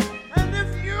 And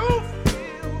if you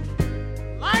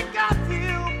like I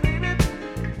feel, baby,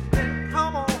 then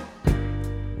come on.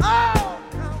 Oh,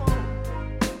 come on.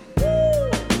 Woo.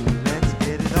 Let's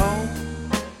get it on.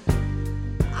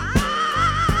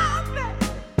 Ah, baby.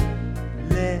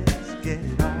 Let's get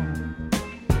it on.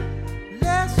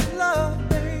 Let's love,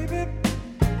 baby.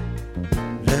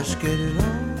 Let's get it on.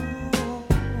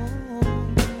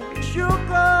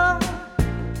 Sugar,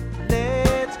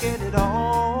 let's get it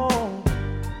on.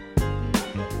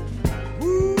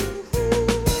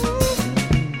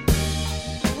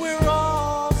 We're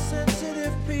all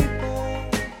sensitive people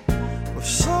with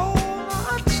so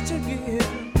much to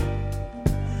give.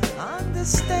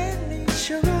 Understand me,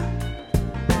 sugar,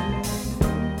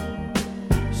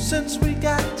 since we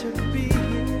got to be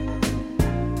here.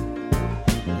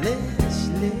 Let's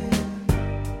live.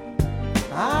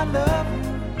 I love you.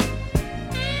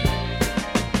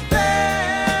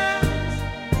 There's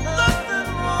nothing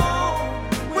wrong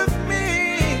with me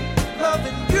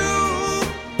loving you,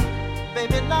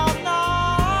 baby, no, no.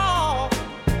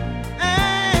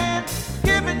 And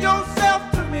giving yourself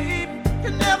to me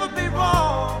can never be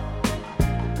wrong.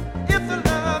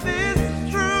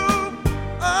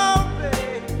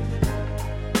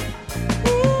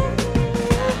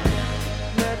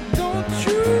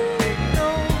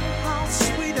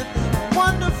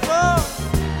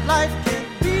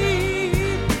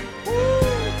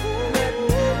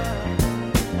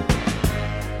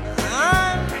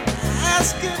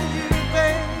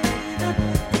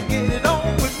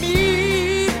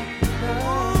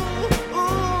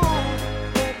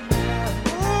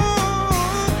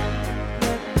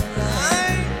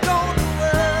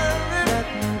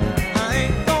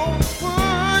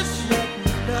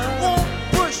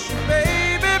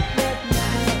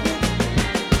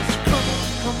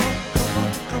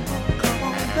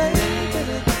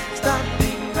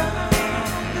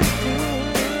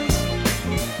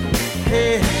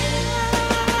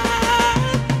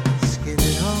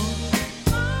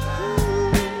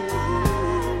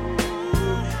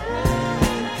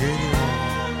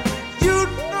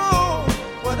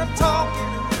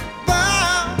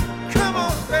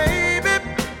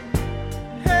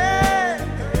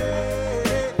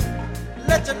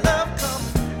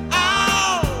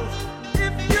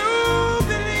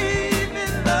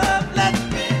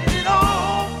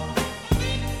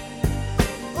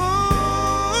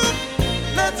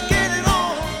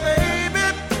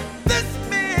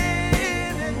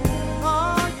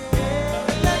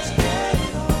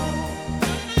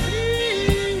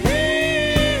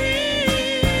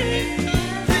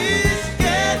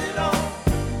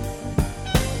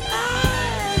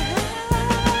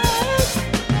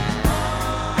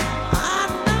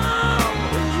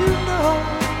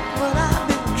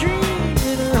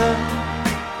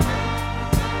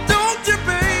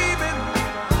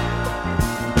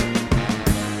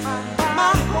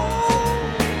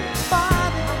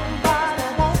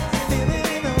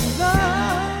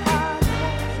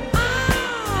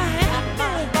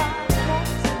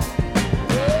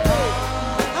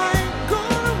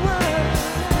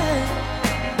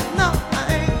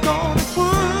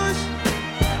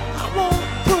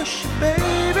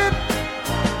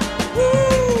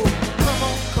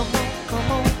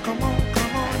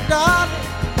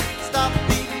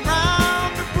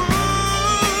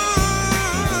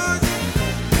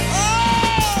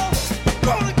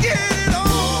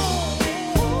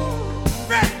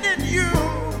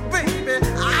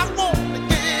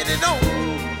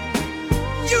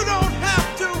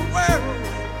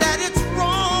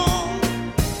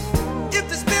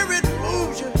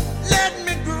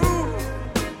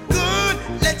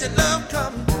 let your love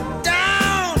come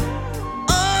down.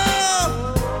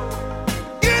 Oh,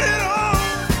 get it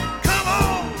on. Come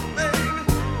on, baby.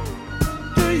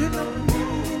 Do you know the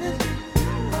meaning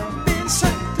of being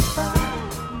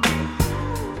sanctified?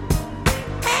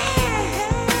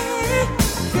 Hey,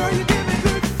 girl, you give me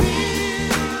good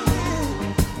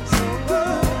feeling, so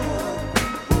good,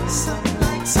 something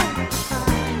like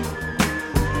sanctified.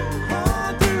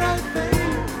 Oh, do right,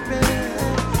 baby.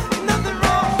 Nothing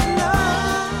wrong with love.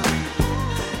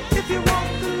 If you want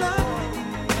to love me,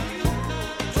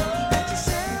 let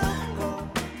yourself go.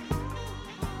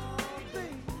 Oh,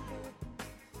 baby.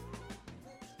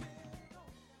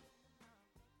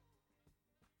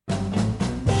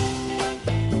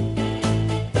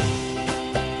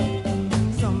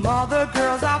 Some other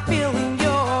girls are filling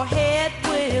your head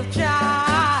with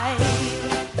jive.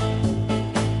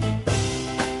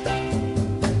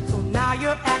 So now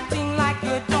you're acting like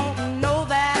you don't know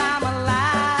that I'm alive.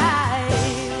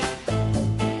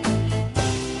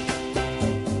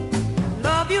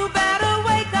 Love, you better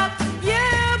wake up,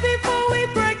 yeah, before we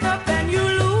break up and you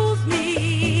lose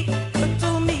me. But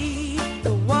to me,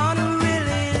 the one who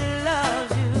really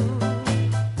loves you.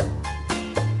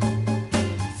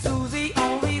 Susie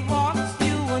only wants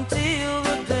you until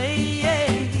the day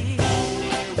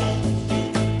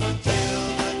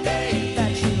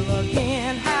that you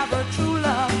again have a true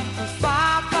love who's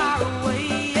far, far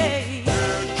away.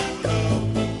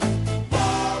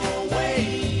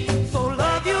 So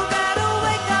love, you better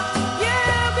wake up,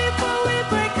 yeah, before we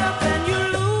break up and you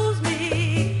lose me.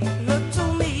 Look to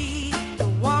me, the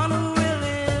one who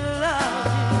really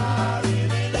loves you.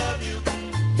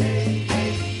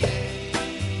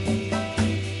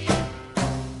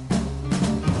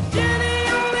 Jenny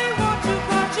only wants you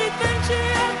 'cause she thinks she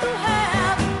has to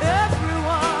have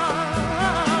everyone.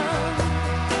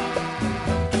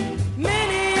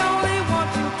 Minnie only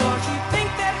wants you 'cause she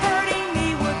thinks that hurting me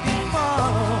would be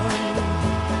fun.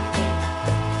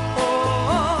 Oh,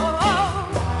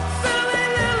 silly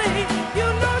Lily, you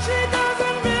know she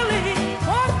doesn't really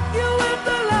want you with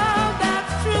the love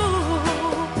that's true.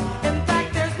 In fact,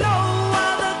 there's no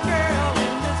other girl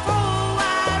in this whole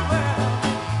wide world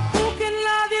who can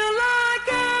love you like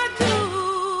I do.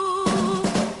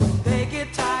 They get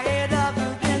tired of you,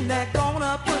 then they're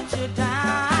gonna put you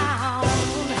down.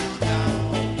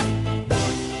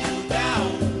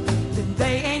 Then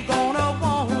they ain't gonna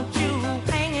want you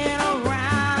hanging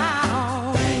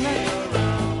around.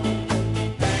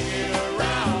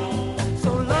 So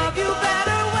love, you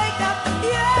better wake up,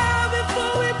 yeah,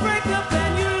 before we break up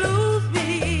and you lose me.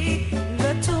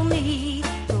 Look to me,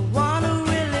 the one who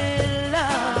really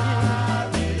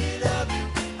loves you.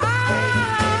 I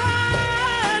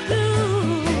do,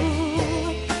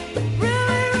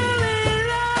 really, really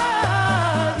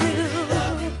love you.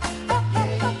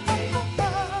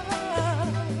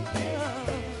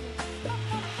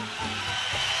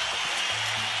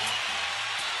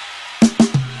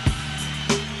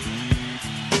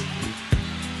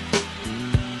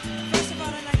 First of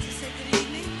all, I'd like to say good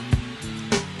evening.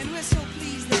 And we're so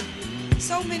pleased that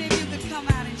so many of you could come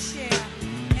out and share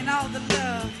in all the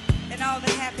love and all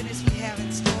the happiness we have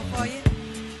in store for you.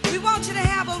 We want you to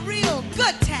have a real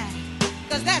good time,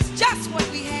 because that's just what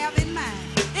we have in mind.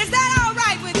 Is that all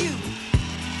right with you?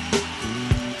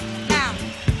 Now,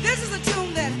 this is a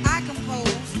tune that I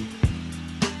composed,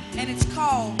 and it's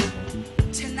called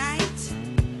Tonight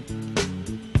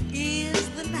is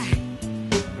the Night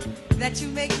That You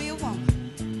Make Me a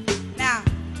Woman. Now,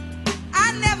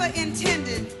 I never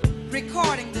intended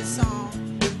recording this song.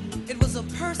 It was a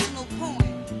personal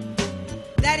poem.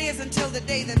 That is, until the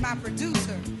day that my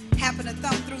producer happened to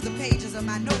thumb through the pages of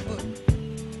my notebook.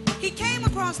 He came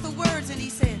across the words and he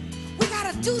said, "We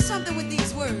gotta do something with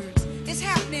these words. It's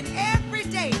happening every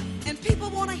day and people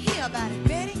want to hear about it,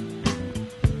 Betty."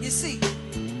 You see,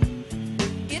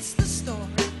 it's the story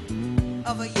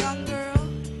of a young girl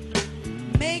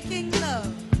making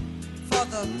love for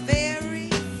the very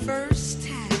first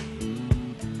time.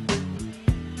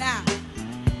 Now,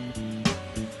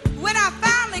 when I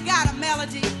finally got a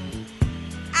melody,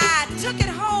 I took it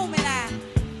home and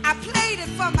I played it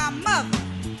for my mother.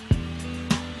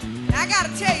 Now, I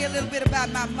gotta tell you a little bit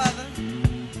about my mother.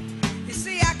 You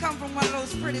see, I come from one of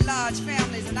those pretty large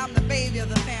families and I'm the baby of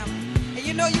the family. And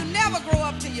you know, you never grow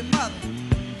up to your mother.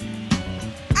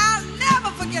 I'll never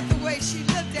forget the way she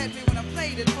looked at me when I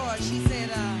played it for her. She said,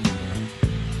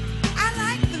 "I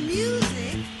like the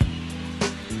music.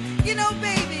 You know,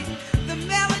 baby, the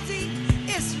melody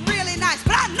is really nice,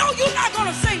 but I know you're not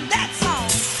gonna sing that song."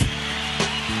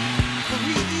 But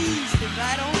we eased it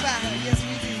right on by her. Yes,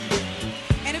 we did.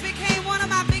 And it became one of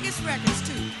my biggest records,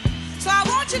 too. So I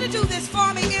want want you to do this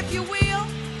for me, if you will.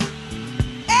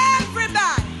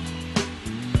 Everybody,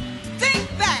 think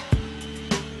back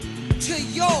to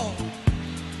your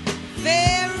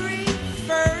very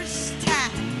first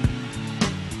time.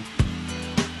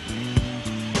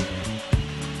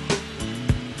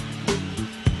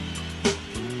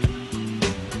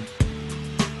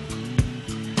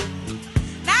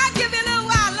 Now I'll give you a little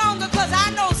while longer because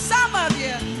I know some of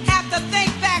you have to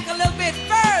think back a little bit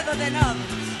further than others.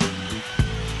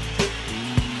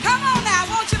 Come on now, I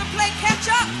want you to play catch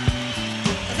up.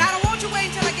 Because I don't want you to wait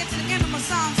until I get to the end of my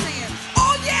song saying,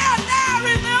 oh yeah, now I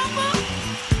remember.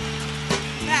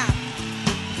 Now,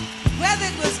 whether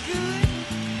it was good,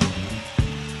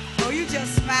 or you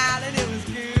just smiled and it was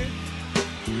good,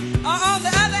 or on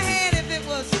the other hand, if it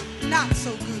was not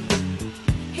so good,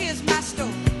 here's my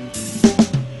story.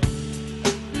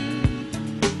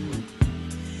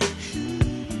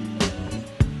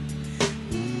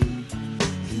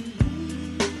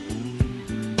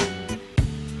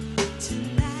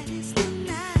 Tonight is the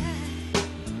night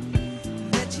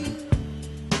that you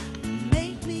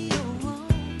make me a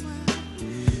woman.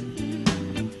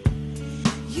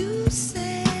 You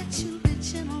said you'd be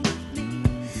gentle with me,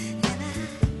 and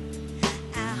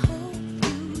I hope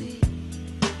you will.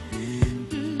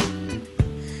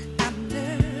 I'm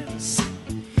nervous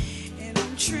and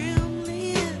I'm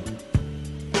trembling,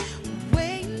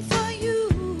 waiting for you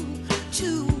to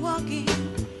walk in.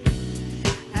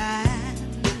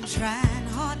 I'm trying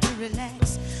hard to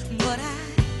relax, but I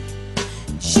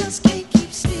just can't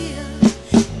keep still.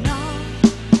 No,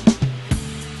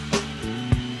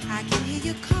 I can hear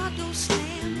your car door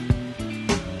slamming.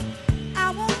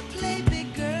 I wanna play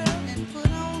big girl and put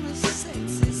on a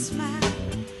sexy smile,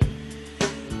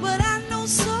 but I know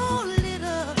so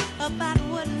little about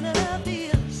what love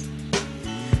is.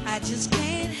 I just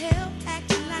can't help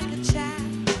acting like a child.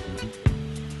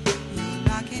 You're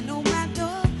knocking on my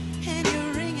door and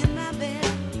you're ringing my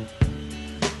bell.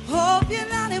 Hope you're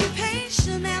not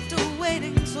impatient after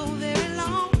waiting so very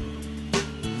long.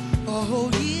 Oh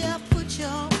yeah, I put you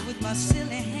off with my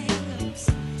silly hang-ups,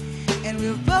 and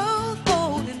we're both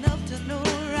old enough to know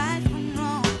right from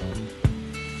wrong.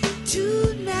 To